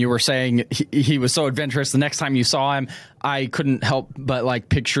when you were saying he was so adventurous. The next time you saw him, I couldn't help but like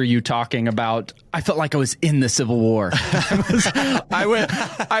picture you talking about, I felt like I was in the Civil War. I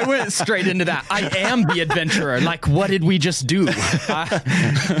went straight into that. I am the adventurer. Like, what did we just do?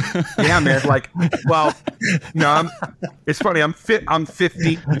 Yeah, man. Like, well, it's funny. I'm 50. I'm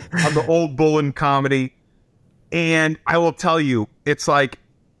the old bull in comedy. And I will tell you, it's like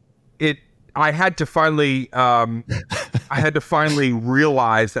I had to finally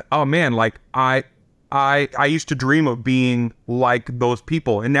realize that, oh man, like I used to dream of being like those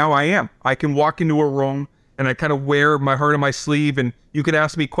people, and now I am. I can walk into a room and I kind of wear my heart on my sleeve, and you could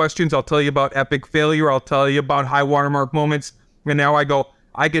ask me questions. I'll tell you about epic failure. I'll tell you about high watermark moments. And now I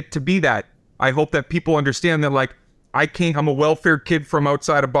get to be that. I hope that people understand that, like, I'm a welfare kid from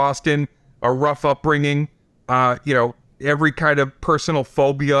outside of Boston, a rough upbringing, every kind of personal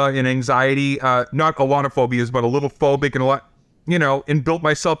phobia and anxiety, not a lot of phobias, but a little phobic and a lot, and built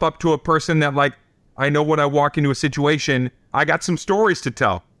myself up to a person that, like, I know when I walk into a situation, I got some stories to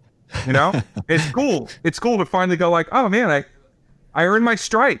tell, It's cool. It's cool to finally go like, oh man, I earned my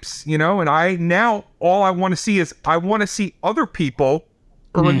stripes, and all I want to see is I want to see other people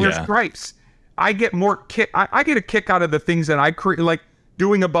earn their stripes. I get I get a kick out of the things that I create, like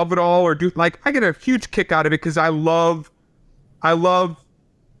doing Above It All, or I get a huge kick out of it because I love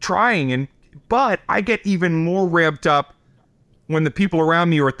trying, but I get even more ramped up when the people around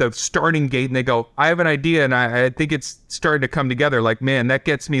me are at the starting gate and they go, I have an idea and I think it's starting to come together. Like, man, that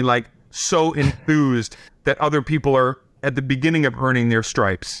gets me like so enthused that other people are at the beginning of earning their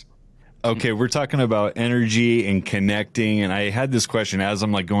stripes. Okay, we're talking about energy and connecting, and I had this question as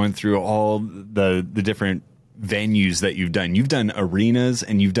I'm like going through all the different venues that you've done. You've done arenas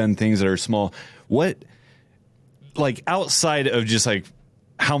and you've done things that are small. What, like, outside of just like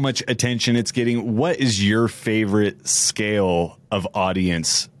how much attention it's getting, what is your favorite scale of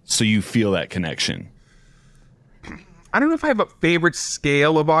audience so you feel that connection? I don't know if I have a favorite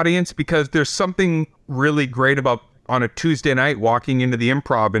scale of audience, because there's something really great about on a Tuesday night walking into the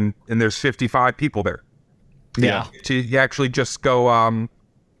Improv and there's 55 people there. Yeah. You actually just go,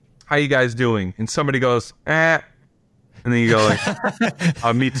 how you guys doing? And somebody goes, And then you go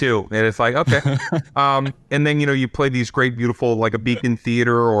like, me too. And it's like, okay. And then, you play these great, beautiful, like a Beacon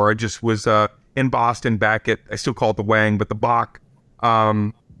Theater, or I just was in Boston back at, I still call it the Wang, but the Bach.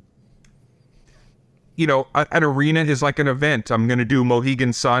 An arena is like an event. I'm going to do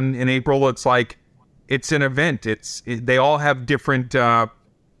Mohegan Sun in April. It's like, it's an event. They all have different, outputs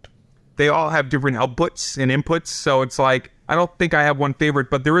and inputs. So it's like, I don't think I have one favorite,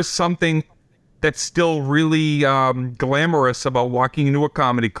 but there is something that's still really glamorous about walking into a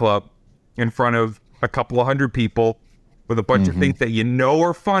comedy club in front of a couple of hundred people with a bunch of things that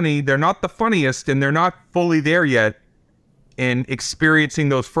are funny. They're not the funniest and they're not fully there yet. And experiencing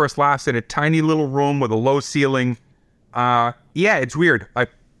those first laughs in a tiny little room with a low ceiling. It's weird. I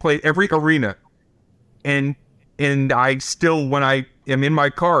played every arena. And I still, when I am in my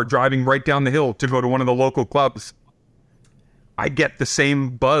car driving right down the hill to go to one of the local clubs, I get the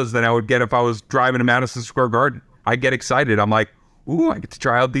same buzz that I would get if I was driving to Madison Square Garden. I get excited. I'm like, ooh, I get to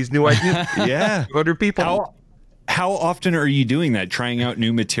try out these new ideas. Yeah. 200 people. How often are you doing that, trying out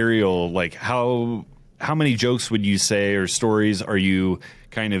new material? Like how many jokes would you say or stories are you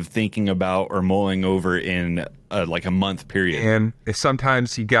kind of thinking about or mulling over in like a month period? And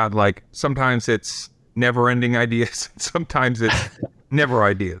sometimes sometimes it's never-ending ideas. Sometimes it's never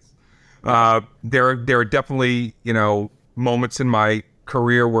ideas. There are definitely, moments in my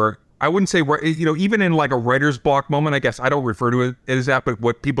career where I wouldn't say, even in like a writer's block moment, I guess I don't refer to it as that, but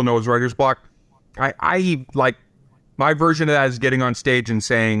what people know as writer's block, I like my version of that is getting on stage and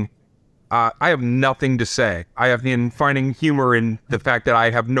saying, I have nothing to say. I have been finding humor in the fact that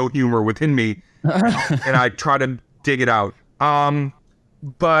I have no humor within me, and I try to dig it out.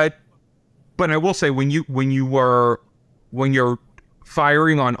 But I will say when you're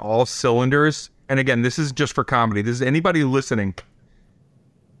firing on all cylinders, and again, this is just for comedy. This is anybody listening.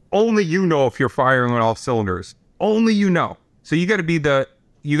 Only you know if you're firing on all cylinders. Only you know. So you got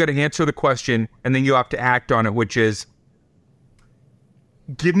to answer the question, and then you have to act on it, which is,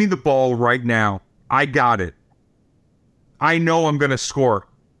 give me the ball right now. I got it. I know I'm going to score.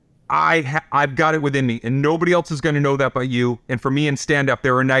 I've got it within me, and nobody else is going to know that but you. And for me in stand-up,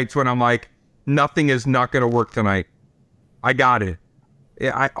 there are nights when I'm like, nothing is not going to work tonight. I got it.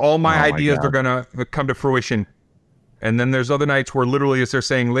 All my ideas are going to come to fruition. And then there's other nights where literally as they're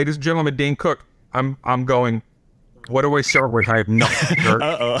saying, ladies and gentlemen, Dane Cook, I'm going, what do I start with? I have nothing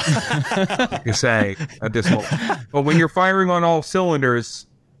to say at this moment. But when you're firing on all cylinders,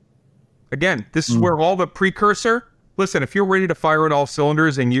 again, this is where all the precursor, listen, if you're ready to fire on all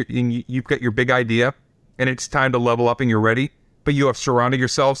cylinders and you've got your big idea and it's time to level up and you're ready, but you have surrounded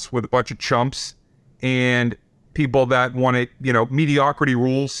yourselves with a bunch of chumps and people that want it, mediocrity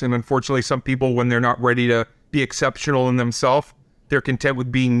rules. And unfortunately, some people, when they're not ready to be exceptional in themselves, they're content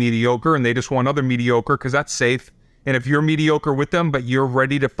with being mediocre and they just want other mediocre because that's safe. And if you're mediocre with them, but you're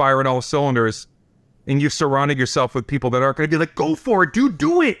ready to fire on all cylinders and you've surrounded yourself with people that aren't going to be like, go for it, dude,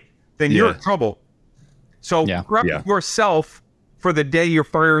 do it, then you're in trouble. So prep yourself for the day you're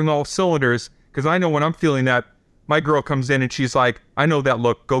firing all cylinders. Because I know when I'm feeling that, my girl comes in and she's like, I know that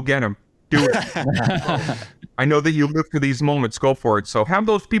look, go get him, do it. I know that you live for these moments, go for it. So have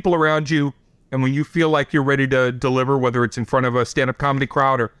those people around you. And when you feel like you're ready to deliver, whether it's in front of a stand-up comedy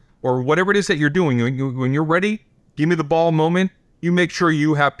crowd or whatever it is that you're doing, when you're ready, give me the ball moment, you make sure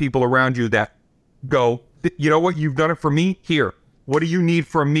you have people around you that go, you know what, you've done it for me, here. What do you need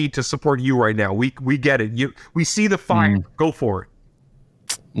from me to support you right now? We get it. We see the fire. Go for it.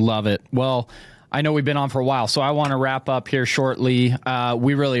 Love it. Well, I know we've been on for a while, so I want to wrap up here shortly.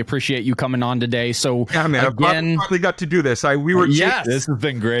 We really appreciate you coming on today. So yeah, man, I finally got to do this. This has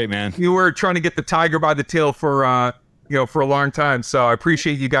been great, man. You were trying to get the tiger by the tail for a long time. So I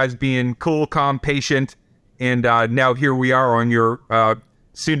appreciate you guys being cool, calm, patient, and now here we are on your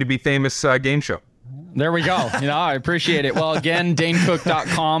soon-to-be famous game show. There we go. I appreciate it. Well, again,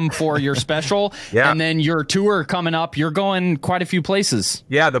 DaneCook.com for your special. Yeah. And then your tour coming up. You're going quite a few places.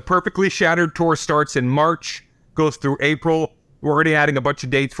 Yeah, the Perfectly Shattered tour starts in March, goes through April. We're already adding a bunch of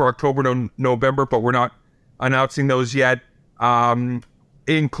dates for October to November, but we're not announcing those yet. It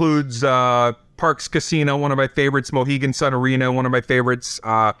includes Parks Casino, one of my favorites, Mohegan Sun Arena, one of my favorites,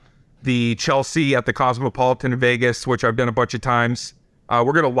 the Chelsea at the Cosmopolitan in Vegas, which I've done a bunch of times.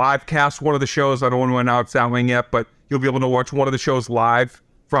 We're going to live cast one of the shows. I don't want to announce that one yet, but you'll be able to watch one of the shows live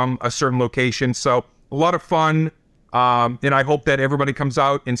from a certain location. So a lot of fun. And I hope that everybody comes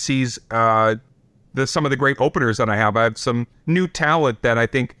out and sees some of the great openers that I have. I have some new talent that I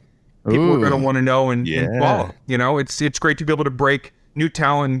think people are going to want to know and follow. It's great to be able to break new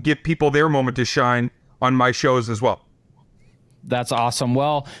talent and give people their moment to shine on my shows as well. That's awesome.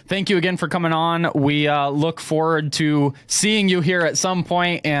 Well, thank you again for coming on. We look forward to seeing you here at some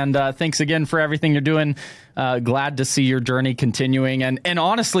point, and thanks again for everything you're doing. Glad to see your journey continuing. And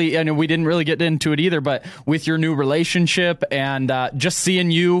honestly, and we didn't really get into it either, but with your new relationship and just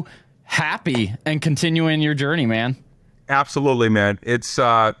seeing you happy and continuing your journey, man. Absolutely, man. It's,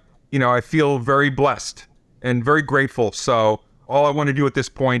 I feel very blessed and very grateful. So all I want to do at this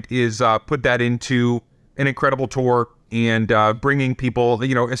point is put that into an incredible tour and bringing people,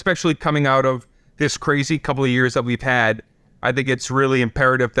 especially coming out of this crazy couple of years that we've had. I think it's really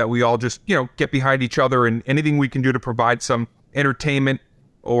imperative that we all just, get behind each other, and anything we can do to provide some entertainment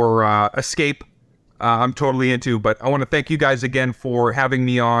or escape, I'm totally into. But I want to thank you guys again for having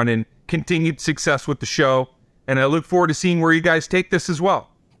me on, and continued success with the show. And I look forward to seeing where you guys take this as well.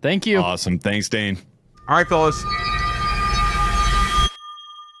 Thank you. Awesome. Thanks, Dane. All right, fellas.